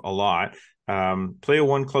pressure off a lot. Play a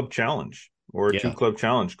one club challenge or a two yeah, club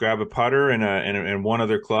challenge. Grab a putter and one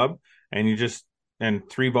other club, and you just and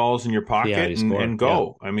 3 balls in your See how pocket you score. and Yeah.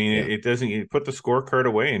 go. I mean, Yeah. it doesn't, you put the scorecard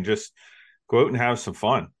away and just go out and have some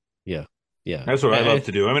fun. Yeah. Yeah. That's what I love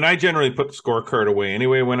to do. I mean, I generally put the scorecard away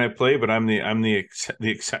anyway when I play, but the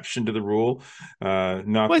exception to the rule, not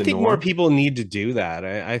Well, I the think more norm. people need to do that.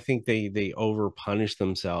 I think they over punish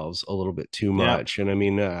themselves a little bit too Yeah. much. And I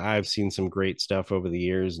mean, I've seen some great stuff over the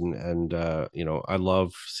years, and you know, I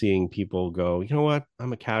love seeing people go, you know what,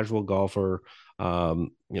 I'm a casual golfer.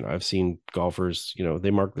 You know, I've seen golfers, you know, they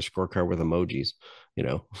mark the scorecard with emojis. You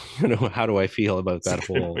know, you know, how do I feel about It's a that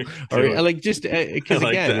good whole, way to or do it. like just I because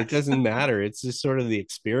like again, it that. doesn't matter. It's just sort of the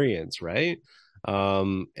experience, right?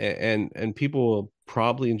 And people will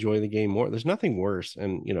probably enjoy the game more. There's nothing worse,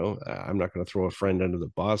 and you know, I'm not going to throw a friend under the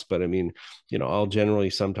bus, but I mean, you know, I'll generally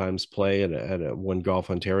sometimes play at a one golf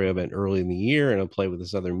Ontario event early in the year, and I'll play with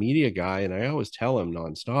this other media guy, and I always tell him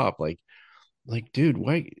nonstop, like dude,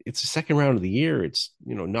 why, it's the second round of the year, it's,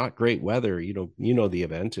 you know, not great weather, you know the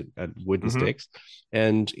event at Wooden Hmm. Sticks,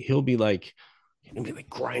 and he'll be like,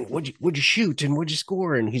 Grind, what'd you shoot and what'd you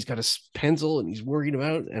score? And he's got a pencil and he's worried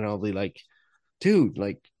about, and I'll be like, dude,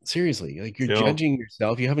 like seriously, like you're Phil. judging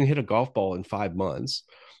yourself. You haven't hit a golf ball in 5 months,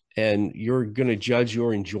 and you're going to judge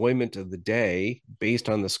your enjoyment of the day based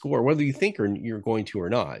on the score, whether you think or you're going to or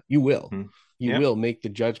not. You will. Mhm. You Yep. will make the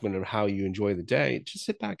judgment of how you enjoy the day. Just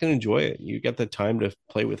sit back and enjoy it. You get the time to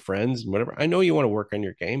play with friends and whatever. I know you want to work on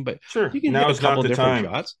your game, but Sure. you can hit Now a is not couple the different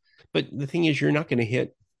time. shots. But the thing is, you're not going to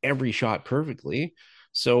hit every shot perfectly.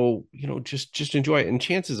 So, you know, just enjoy it. And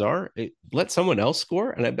chances are, let someone else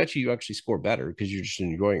score, and I bet you actually score better because you're just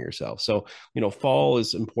enjoying yourself. So, you know, fall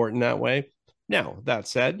is important that way. Now, that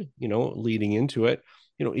said, you know, leading into it,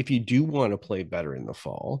 you know, if you do want to play better in the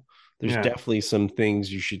fall, there's Yeah. definitely some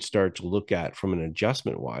things you should start to look at from an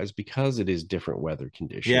adjustment wise, because it is different weather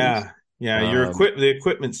conditions. Yeah, yeah. Um, The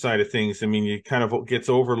equipment side of things. I mean, you kind of gets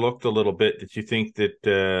overlooked a little bit that you think that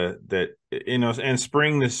you know, and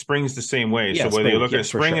the spring's the same way. So yeah, whether you're spring, looking yeah, at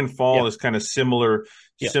for spring sure. and fall Yeah, is kind of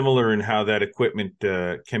yeah. similar in how that equipment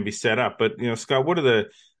can be set up. But you know, Scott, what are the?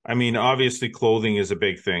 I mean, obviously, clothing is a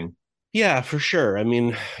big thing. Yeah, for sure. I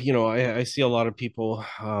mean, you know, I see a lot of people,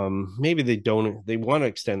 maybe they want to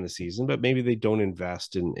extend the season, but maybe they don't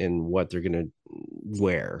invest in what they're going to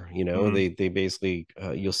wear. You know, Hmm. they basically,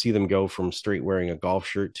 you'll see them go from straight wearing a golf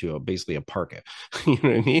shirt to basically a parka. You know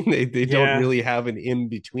what I mean? They don't Yeah, really have an in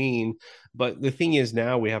between. But the thing is,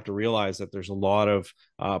 now we have to realize that there's a lot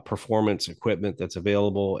of performance equipment that's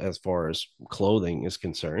available as far as clothing is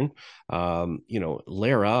concerned. You know,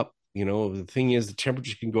 layer up. You know, the thing is, the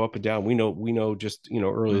temperatures can go up and down. We know just, you know,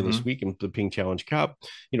 earlier this hmm. week in the Ping Challenge Cup,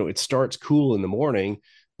 you know, it starts cool in the morning,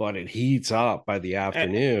 but it heats up by the And,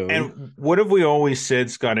 afternoon. and what have we always said,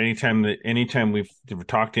 Scott? Anytime we've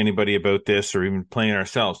talked to anybody about this or even playing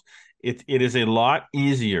ourselves, it is a lot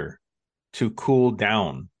easier to cool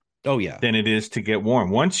down Oh yeah. than it is to get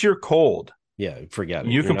warm. Once you're cold, Yeah, forget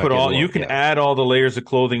it. You're not getting you warm. can Yeah. add all the layers of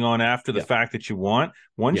clothing on after the Yeah. fact that you want.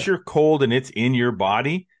 Once Yeah. you're cold and it's in your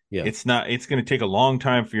body, Yeah. it's going to take a long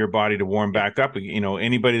time for your body to warm Yeah. back up. You know,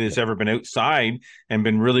 anybody Yeah. that's ever been outside and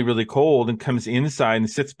been really, really cold and comes inside and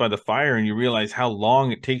sits by the fire and you realize how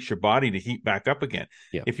long it takes your body to heat back up again.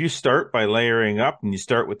 Yeah. If you start by layering up and you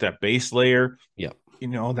start with that base layer, Yeah. you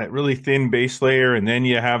know, that really thin base layer, and then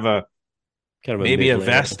you have Kind of a maybe mid a layer.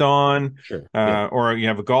 vest on, Sure. Yeah. or you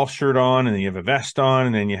have a golf shirt on, and then you have a vest on,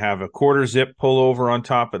 and then you have a quarter zip pullover on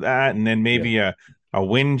top of that, and then Yeah. maybe a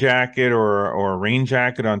wind jacket or a rain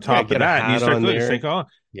jacket on Yeah. top of Get a that, and you hat start on looking, it's there. like, oh,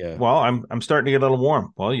 Yeah. well, I'm starting to get a little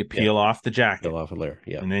warm. Well, you Yeah. peel off the jacket. Peel off a layer.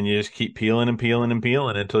 Yeah. And then you just keep peeling and peeling and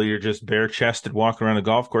peeling until you're just bare chested walking around a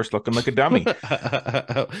golf course looking like a Well, dummy.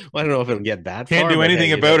 I don't know if it'll get that Can't far, do but hey, anything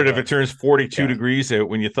you about never it if know. it turns 42 Yeah. degrees out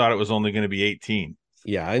when you thought it was only going to be 18.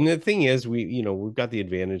 Yeah, and the thing is, you know, we've got the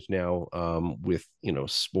advantage now, with, you know,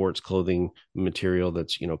 sports clothing material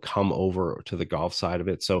that's, you know, come over to the golf side of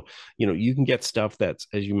it. So, you know, you can get stuff that's,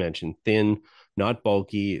 as you mentioned, thin, not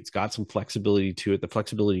bulky. It's got some flexibility to it, the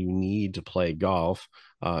flexibility you need to play golf.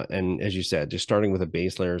 And as you said, just starting with a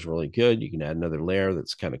base layer is really good. You can add another layer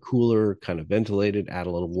that's kind of cooler, kind of ventilated, add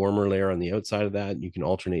a little warmer layer on the outside of that. You can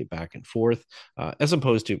alternate back and forth, as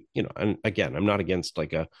opposed to, you know, and again, I'm not against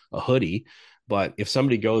like a hoodie. But if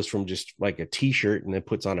somebody goes from just like a t-shirt and then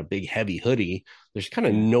puts on a big heavy hoodie, there's kind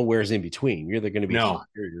of Yeah. nowhere's in between. You're either going to be hot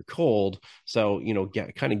No. or you're cold. So, you know,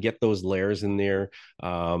 get those layers in there.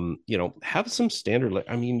 You know, have some standard.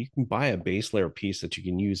 I mean, you can buy a base layer piece that you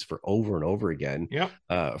can use for over and over again, Yep.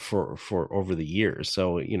 for over the years.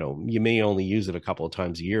 So, you know, you may only use it a couple of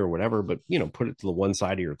times a year or whatever, but you know, put it to the one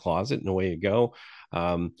side of your closet and away you go.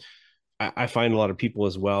 I find a lot of people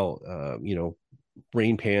as well, you know,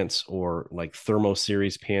 rain pants or like thermo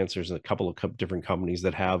series pants. There's a couple of different companies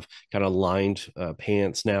that have kind of lined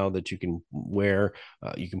pants now that you can wear.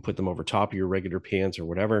 You can put them over top of your regular pants or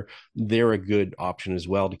whatever. They're a good option as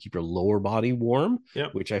well to keep your lower body warm.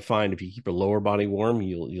 Yep. Which I find if you keep your lower body warm,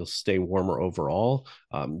 you'll stay warmer overall.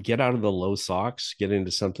 Get out of the low socks, get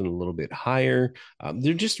into something a little bit higher.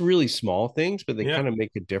 They're just really small things, but they Yeah. kind of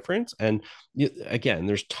make a difference. And again,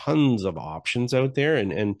 there's tons of options out there,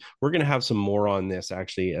 and we're going to have some more on this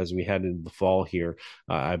actually as we head into the fall here.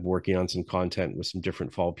 I'm working on some content with some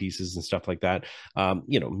different fall pieces and stuff like that.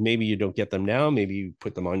 Maybe you don't get them now, maybe you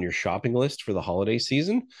put them on your shopping list for the holiday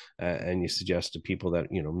season, and you suggest to people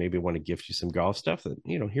that maybe want to gift you some golf stuff that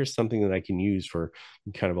here's something that I can use for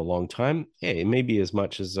kind of a long time. Hey, it may be as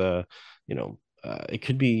much as it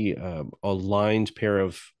could be a lined pair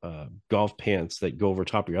of golf pants that go over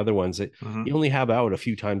top of your other ones that you only have out a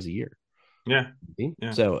few times a year. Yeah.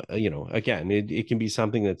 Yeah. So, again, it can be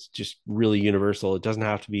something that's just really universal. It doesn't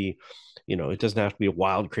have to be, it doesn't have to be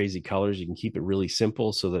wild, crazy colors. You can keep it really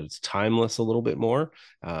simple so that it's timeless a little bit more.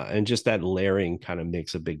 And just that layering kind of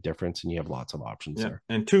makes a big difference. And you have lots of options there.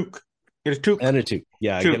 And toque. Get a toque. And a toque.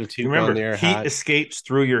 Yeah, toque. Get a toque Remember, on there. Heat escapes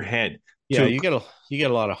through your head. Yeah, you get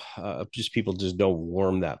a lot of just people just don't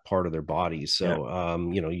warm that part of their bodies. So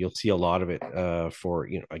you'll see a lot of it for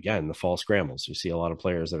again the fall scrambles. You see a lot of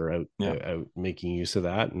players that are out making use of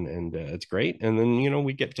that, and it's great. And then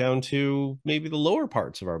we get down to maybe the lower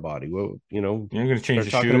parts of our body. Well, you're going to change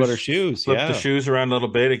the talking shoes. About our shoes. Flip the shoes around a little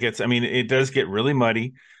bit. It does get really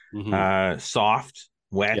muddy, soft,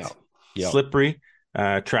 wet, slippery.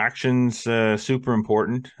 Traction's super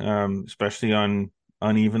important, especially on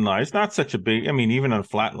uneven lies. Not such a big, even on a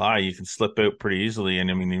flat lie, you can slip out pretty easily. And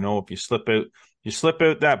if you slip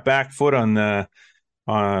out that back foot on the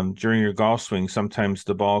during your golf swing, sometimes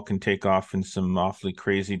the ball can take off in some awfully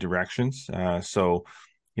crazy directions. So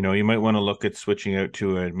you might want to look at switching out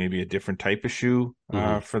to maybe a different type of shoe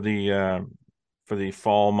for the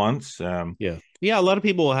fall months. A lot of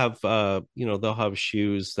people will have they'll have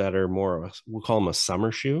shoes that are more, we'll call them a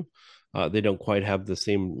summer shoe. They don't quite have the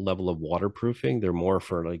same level of waterproofing. They're more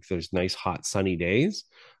for like there's nice hot sunny days.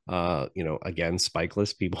 Again,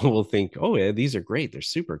 spikeless people will think, oh yeah, these are great, they're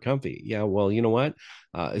super comfy. Yeah, well, you know what,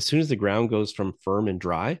 as soon as the ground goes from firm and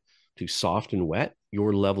dry to soft and wet,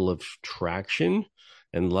 your level of traction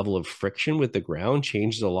and level of friction with the ground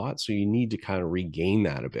changes a lot. So you need to kind of regain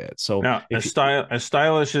that a bit. So now, as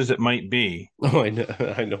stylish as it might be, I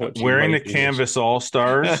know what wearing the Canvas All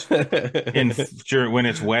Stars when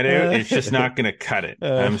it's wet out, it's just not going to cut it.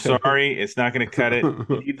 I'm sorry, it's not going to cut it.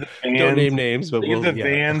 Leave the Vans, don't name names, but leave the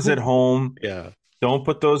Vans at home. Yeah. Don't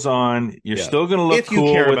put those on. You're still going to look cool. If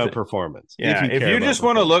you care about performance. Yeah. If you just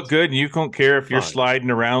want to look good and you don't care if you're sliding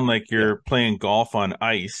around like you're playing golf on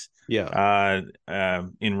ice,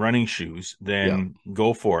 in running shoes, then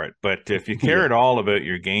go for it. But if you care at all about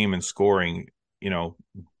your game and scoring,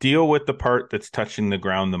 deal with the part that's touching the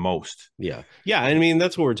ground the most. Yeah.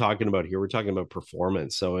 That's what we're talking about here. We're talking about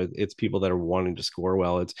performance. So it's people that are wanting to score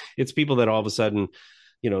well. It's people that all of a sudden,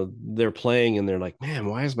 they're playing and they're like, man,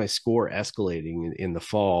 why is my score escalating in the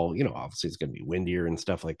fall? Obviously it's going to be windier and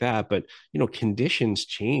stuff like that, but conditions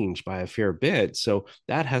change by a fair bit. So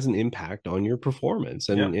that has an impact on your performance.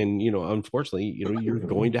 And unfortunately, you're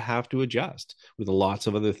going to have to adjust with lots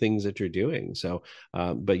of other things that you're doing. So,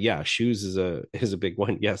 but yeah, shoes is a big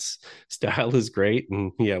one. Yes. Style is great.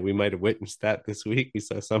 And we might've witnessed that this week. We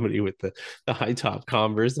saw somebody with the high top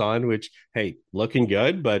Converse on, which, hey, looking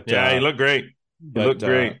good, but you look great. You look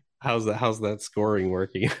great. How's that scoring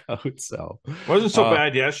working out? So wasn't so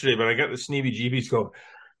bad yesterday, but I got the sneeby jeebies going.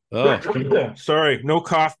 Oh, sorry, no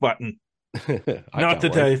cough button. Not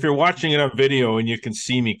that if you're watching it on video and you can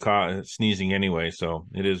see me sneezing anyway, so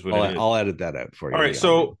it is what it is. I'll edit that out for you. All right,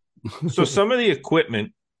 so some of the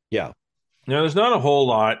equipment, there's not a whole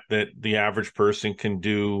lot that the average person can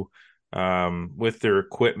do with their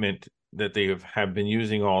equipment that they have been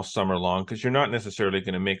using all summer long, because you're not necessarily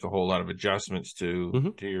going to make a whole lot of adjustments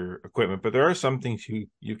to your equipment, but there are some things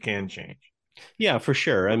you can change. Yeah, for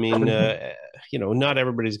sure. Not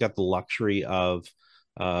everybody's got the luxury of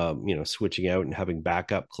switching out and having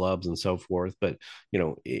backup clubs and so forth, but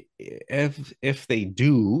if they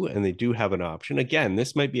do, and they do have an option, again,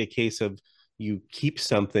 this might be a case of you keep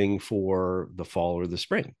something for the fall or the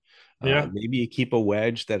spring. Maybe you keep a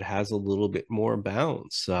wedge that has a little bit more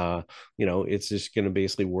bounce. It's just going to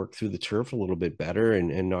basically work through the turf a little bit better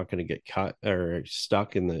and not going to get cut or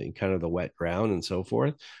stuck in the kind of the wet ground and so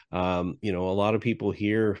forth. A lot of people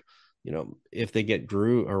here, if they get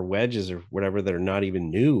groove or wedges or whatever that are not even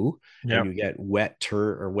new, and Yeah. you get wet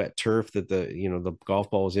turf that the golf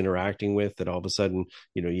ball is interacting with, that all of a sudden,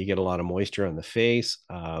 you get a lot of moisture on the face.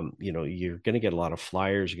 You're going to get a lot of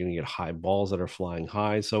flyers. You're going to get high balls that are flying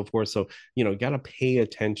high, so forth. So, got to pay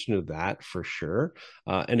attention to that for sure.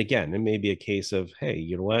 And again, it may be a case of, hey,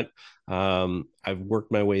 you know what? I've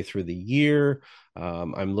worked my way through the year.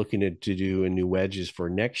 I'm looking to do a new wedges for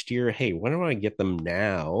next year. Hey, why don't I get them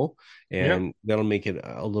now? Yeah. And that'll make it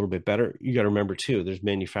a little bit better. You got to remember too, there's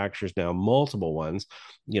manufacturers now, multiple ones,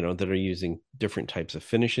 that are using different types of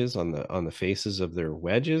finishes on the faces of their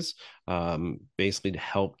wedges, basically to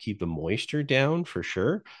help keep the moisture down for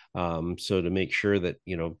sure. So to make sure that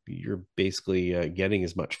you're basically getting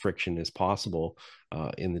as much friction as possible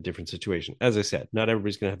in the different situation. As I said, not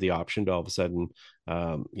everybody's going to have the option to all of a sudden,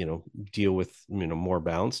 deal with more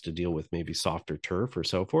bounce, to deal with maybe softer turf or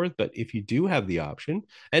so forth. But if you do have the option,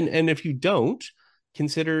 and if you don't,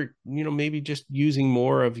 consider maybe just using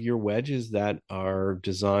more of your wedges that are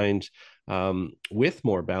designed with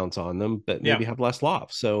more bounce on them, but maybe Yeah. have less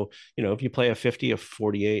loft. So if you play a 50, a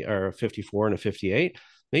 48, or a 54 and a 58,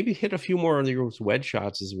 maybe hit a few more of those wedge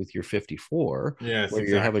shots as with your 54, Yes, where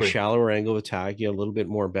you have a exactly. shallower angle of attack, you have a little bit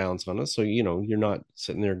more bounce on it. So, you're not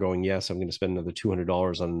sitting there going, yes, I'm going to spend another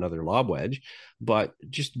 $200 on another lob wedge, but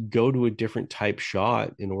just go to a different type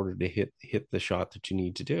shot in order to hit the shot that you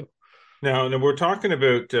need to do. Now we're talking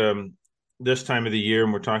about this time of the year,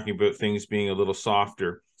 and we're talking about things being a little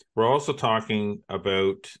softer. We're also talking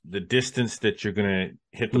about the distance that you're going to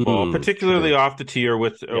hit the ball, particularly True. off the tee or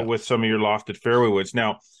Yeah. with some of your lofted fairway woods.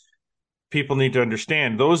 Now, people need to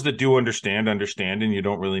understand. Those that do understand, and you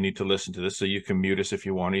don't really need to listen to this, so you can mute us if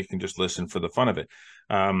you want. You can just listen for the fun of it.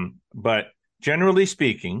 But generally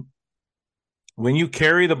speaking, when you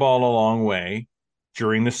carry the ball a long way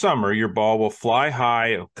during the summer, your ball will fly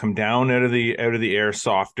high, it'll come down out of the air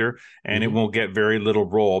softer, and it Mm-hmm. won't get very little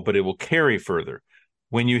roll, but it will carry further.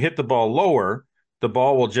 When you hit the ball lower, the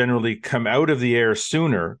ball will generally come out of the air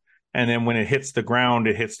sooner, and then when it hits the ground,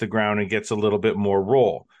 and gets a little bit more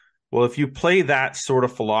roll. Well, if you play that sort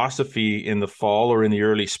of philosophy in the fall or in the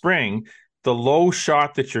early spring, the low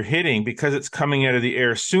shot that you're hitting, because it's coming out of the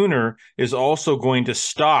air sooner, is also going to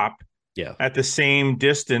stop Yeah. at the same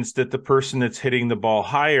distance that the person that's hitting the ball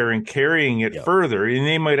higher and carrying it Yeah. further. And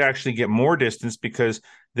they might actually get more distance because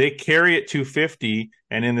they carry it 250,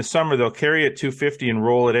 and in the summer they'll carry it 250 and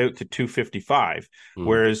roll it out to 255. Mm.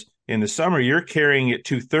 Whereas in the summer you're carrying it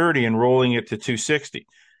 230 and rolling it to 260.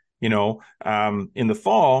 In the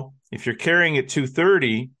fall, if you're carrying it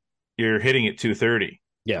 230, you're hitting it 230.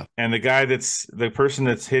 Yeah. And the person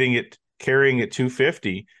that's hitting it carrying it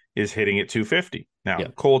 250 is hitting it 250. Now, Yeah.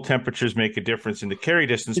 cold temperatures make a difference in the carry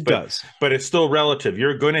distance, It but does. it's still relative.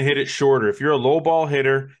 You're going to hit it shorter. If you're a low ball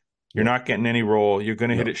hitter, you're Yeah. not getting any roll. You're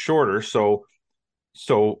going to hit No. it shorter. So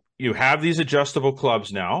you have these adjustable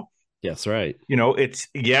clubs now. Yes. Right.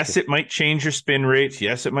 It might change your spin rates.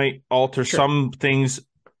 Yes, it might alter Sure. some things,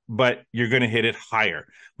 but you're going to hit it higher,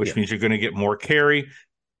 which Yeah. means you're going to get more carry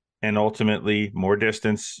and ultimately more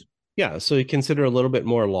distance. Yeah, so you consider a little bit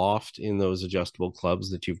more loft in those adjustable clubs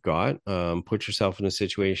that you've got. Put yourself in a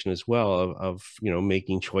situation as well of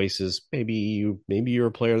making choices. Maybe you're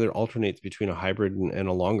a player that alternates between a hybrid and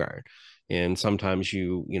a long iron, and sometimes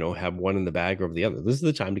you have one in the bag over the other. This is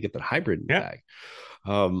the time to get that hybrid in the Yeah.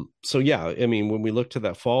 bag. So yeah, I mean, when we look to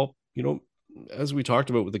that fall, as we talked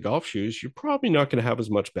about with the golf shoes, you're probably not going to have as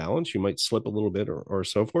much balance. You might slip a little bit or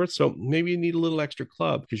so forth. So maybe you need a little extra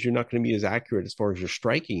club because you're not going to be as accurate as far as your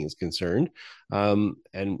striking is concerned.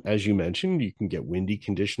 And as you mentioned, you can get windy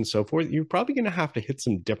conditions, so forth. You're probably going to have to hit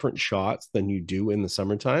some different shots than you do in the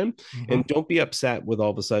summertime. Mm-hmm. And don't be upset with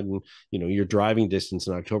all of a sudden, your driving distance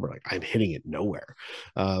in October, like I'm hitting it nowhere.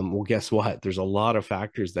 Well, guess what? There's a lot of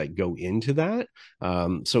factors that go into that.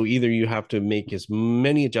 So either you have to make as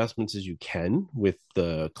many adjustments as you can with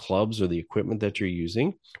the clubs or the equipment that you're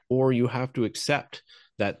using, or you have to accept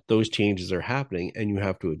that those changes are happening and you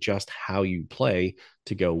have to adjust how you play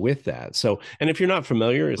to go with that. So, and if you're not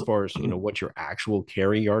familiar as far as what your actual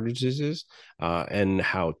carry yardage is, and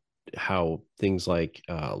how things like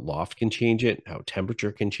loft can change it, how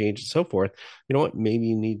temperature can change it, so forth, maybe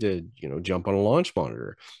you need to jump on a launch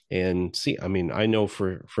monitor and see. I mean, I know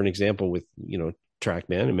for an example with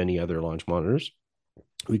TrackMan and many other launch monitors,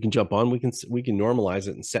 we can jump on, we can normalize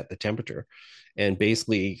it and set the temperature, and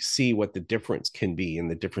basically see what the difference can be in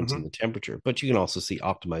the difference in the temperature. But you can also see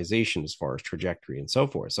optimization as far as trajectory and so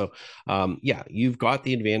forth. So yeah, you've got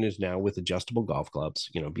the advantage now with adjustable golf clubs,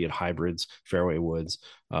 be it hybrids, fairway woods,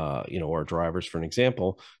 or drivers, for an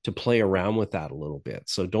example, to play around with that a little bit.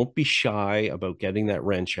 So don't be shy about getting that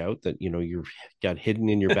wrench out that you've got hidden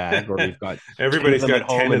in your bag, or you've got everybody's got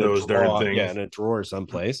 10 of those darn things, in a drawer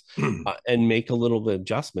someplace, and make a little bit of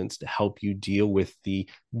adjustments to help you deal with the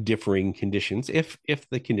differing conditions, if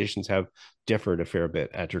the conditions have differed a fair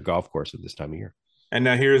bit at your golf course at this time of year. And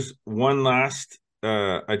now here's one last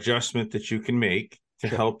adjustment that you can make to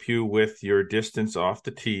help you with your distance off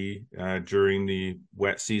the tee during the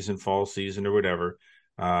wet season, fall season, or whatever.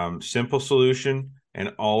 Simple solution,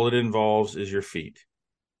 and all it involves is your feet.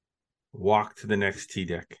 Walk to the next tee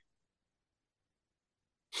deck.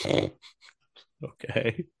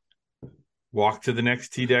 Okay. Walk to the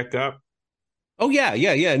next tee deck up. Oh yeah.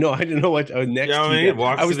 No, I didn't know what next.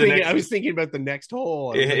 I was thinking about the next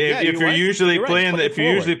hole. If you're usually playing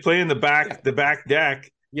the back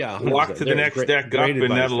deck, walk to the next deck up,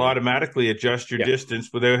 and that'll automatically adjust your distance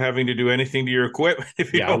without having to do anything to your equipment.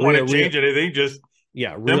 If you don't want to change anything, just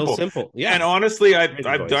real simple. Yeah, and honestly,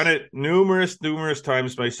 I've done it numerous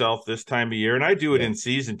times myself this time of year, and I do it in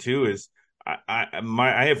season too. Is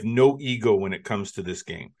I have no ego when it comes to this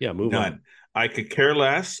game. Yeah, none. On. I could care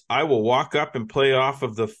less. I will walk up and play off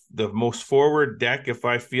of the most forward deck if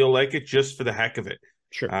I feel like it, just for the heck of it.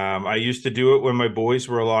 Sure. I used to do it when my boys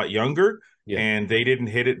were a lot younger, and they didn't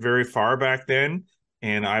hit it very far back then.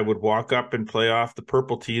 And I would walk up and play off the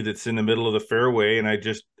purple tee that's in the middle of the fairway, and I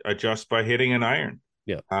just adjust by hitting an iron.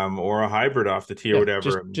 Or a hybrid off the tee or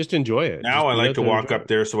whatever. Just enjoy it. Now I like to walk up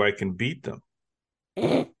there so I can beat them.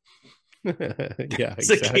 Yeah,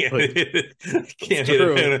 exactly.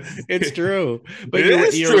 It's true. But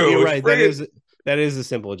you're right. That is a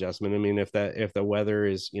simple adjustment. I mean, if the weather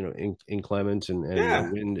is inclement and the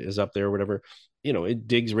wind is up there or whatever, it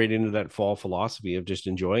digs right into that fall philosophy of just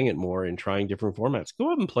enjoying it more and trying different formats.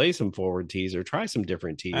 Go up and play some forward tees or try some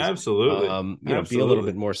different tees. Absolutely. Be a little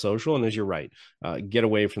bit more social. And as you're right, get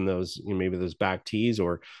away from those, maybe those back tees,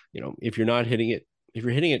 or, if you're not hitting it, if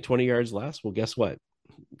you're hitting it 20 yards less, well, guess what?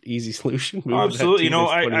 Easy solution. Absolutely.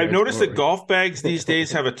 I've noticed that golf bags these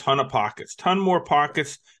days have a ton of pockets, ton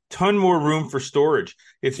more room for storage.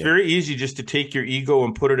 It's very easy just to take your ego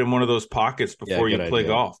and put it in one of those pockets before you play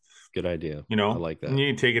golf. Good idea. I like that. And you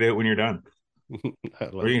can take it out when you're done.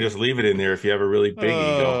 Or you can just leave it in there if you have a really big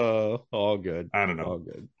ego. All good. I don't know. All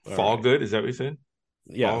good. Fall good? Is that what you said?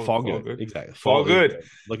 Yeah, fall good. Exactly. Fall good.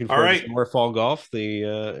 Looking forward to more fall golf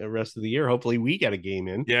the rest of the year. Hopefully we get a game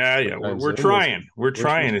in. Yeah. We're trying. We're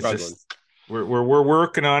trying. It's just we're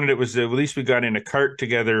working on it. It was at least we got in a cart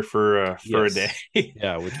together for a day.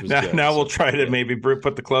 Yeah, which was now we'll try to maybe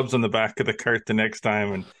put the clubs on the back of the cart the next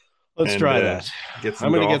time, and let's try that.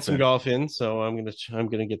 I'm going to get some golf in, so I'm going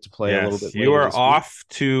to get to play a little bit. You are off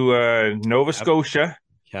to Nova Scotia.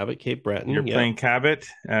 Cabot, Cape Breton. You're playing Cabot.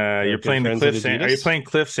 You're playing the Cliffs. Are you playing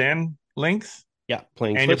Cliffs and Links? Yeah,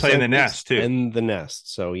 playing. And you're playing the Nest too. And the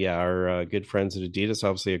Nest. So our good friends at Adidas,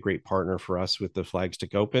 obviously a great partner for us with the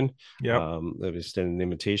Flagstick Open. Yeah. They've extended an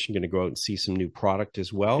invitation. Going to go out and see some new product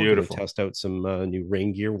as well. Beautiful. Test out some new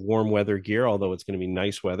rain gear, warm weather gear. Although it's going to be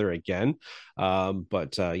nice weather again.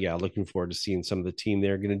 Looking forward to seeing some of the team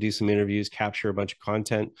there. Going to do some interviews, capture a bunch of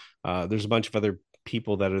content. There's a bunch of other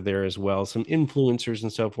people that are there as well, some influencers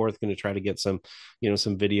and so forth. Going to try to get some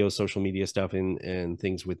video, social media stuff and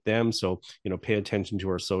things with them, so pay attention to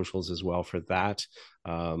our socials as well for that,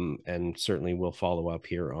 and certainly we'll follow up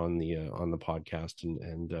here on the podcast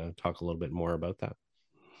and talk a little bit more about that.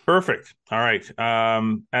 Perfect. All right,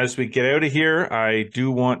 as we get out of here, I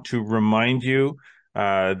do want to remind you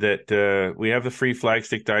that we have the free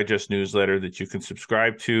Flagstick Digest newsletter that you can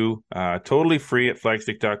subscribe to totally free at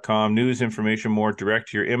flagstick.com. News, information, more direct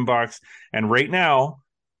to your inbox. And right now,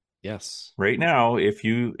 if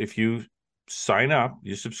you sign up,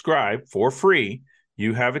 you subscribe for free,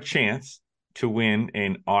 you have a chance to win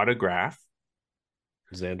an autograph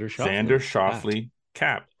Xander Schauffele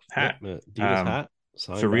hat. Adidas hat. It's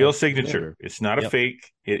a real signature. It's not a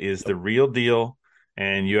fake. It is the real deal.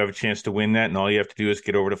 And you have a chance to win that. And all you have to do is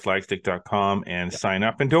get over to flagstick.com and sign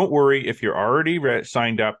up. And don't worry, if you're already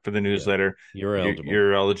signed up for the newsletter,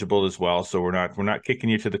 you're eligible as well. So we're not kicking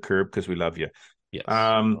you to the curb because we love you. Yes,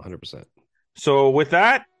 100%. So with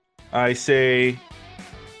that, I say,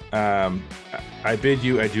 I bid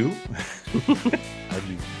you adieu.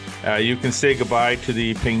 Adieu. You can say goodbye to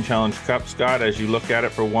the Ping Challenge Cup, Scott, as you look at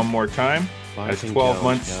it for one more time. As 12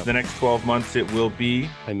 months, the next 12 months, it will be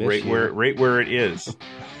right where it is.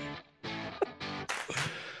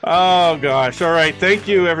 Oh, gosh. All right. Thank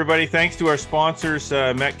you, everybody. Thanks to our sponsors,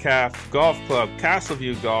 Metcalf Golf Club,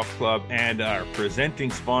 Castleview Golf Club, and our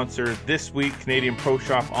presenting sponsor this week, Canadian Pro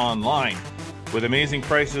Shop Online. With amazing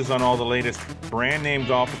prices on all the latest brand name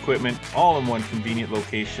golf equipment, all in one convenient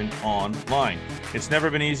location online. It's never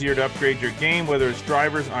been easier to upgrade your game, whether it's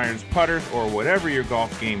drivers, irons, putters, or whatever your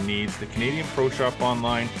golf game needs. The Canadian Pro Shop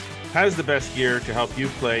Online has the best gear to help you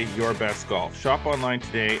play your best golf. Shop online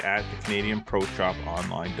today at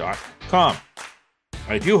thecanadianproshoponline.com.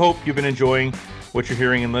 I do hope you've been enjoying what you're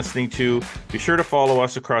hearing and listening to. Be sure to follow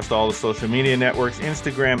us across all the social media networks,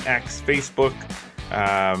 Instagram, X, Facebook,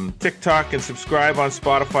 TikTok, and subscribe on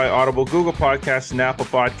Spotify, Audible, Google Podcasts, and Apple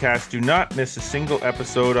Podcasts. Do not miss a single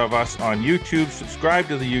episode of us on YouTube. Subscribe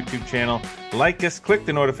to the YouTube channel, like us, click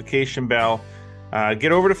the notification bell.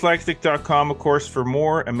 Get over to flagstick.com, of course, for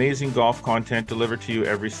more amazing golf content delivered to you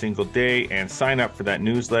every single day, and sign up for that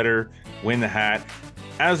newsletter, win the hat.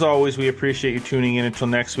 As always, we appreciate you tuning in. Until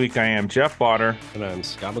next week, I am Jeff Botter. And I'm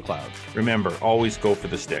Scott McLeod. Remember, always go for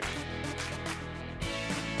the stick.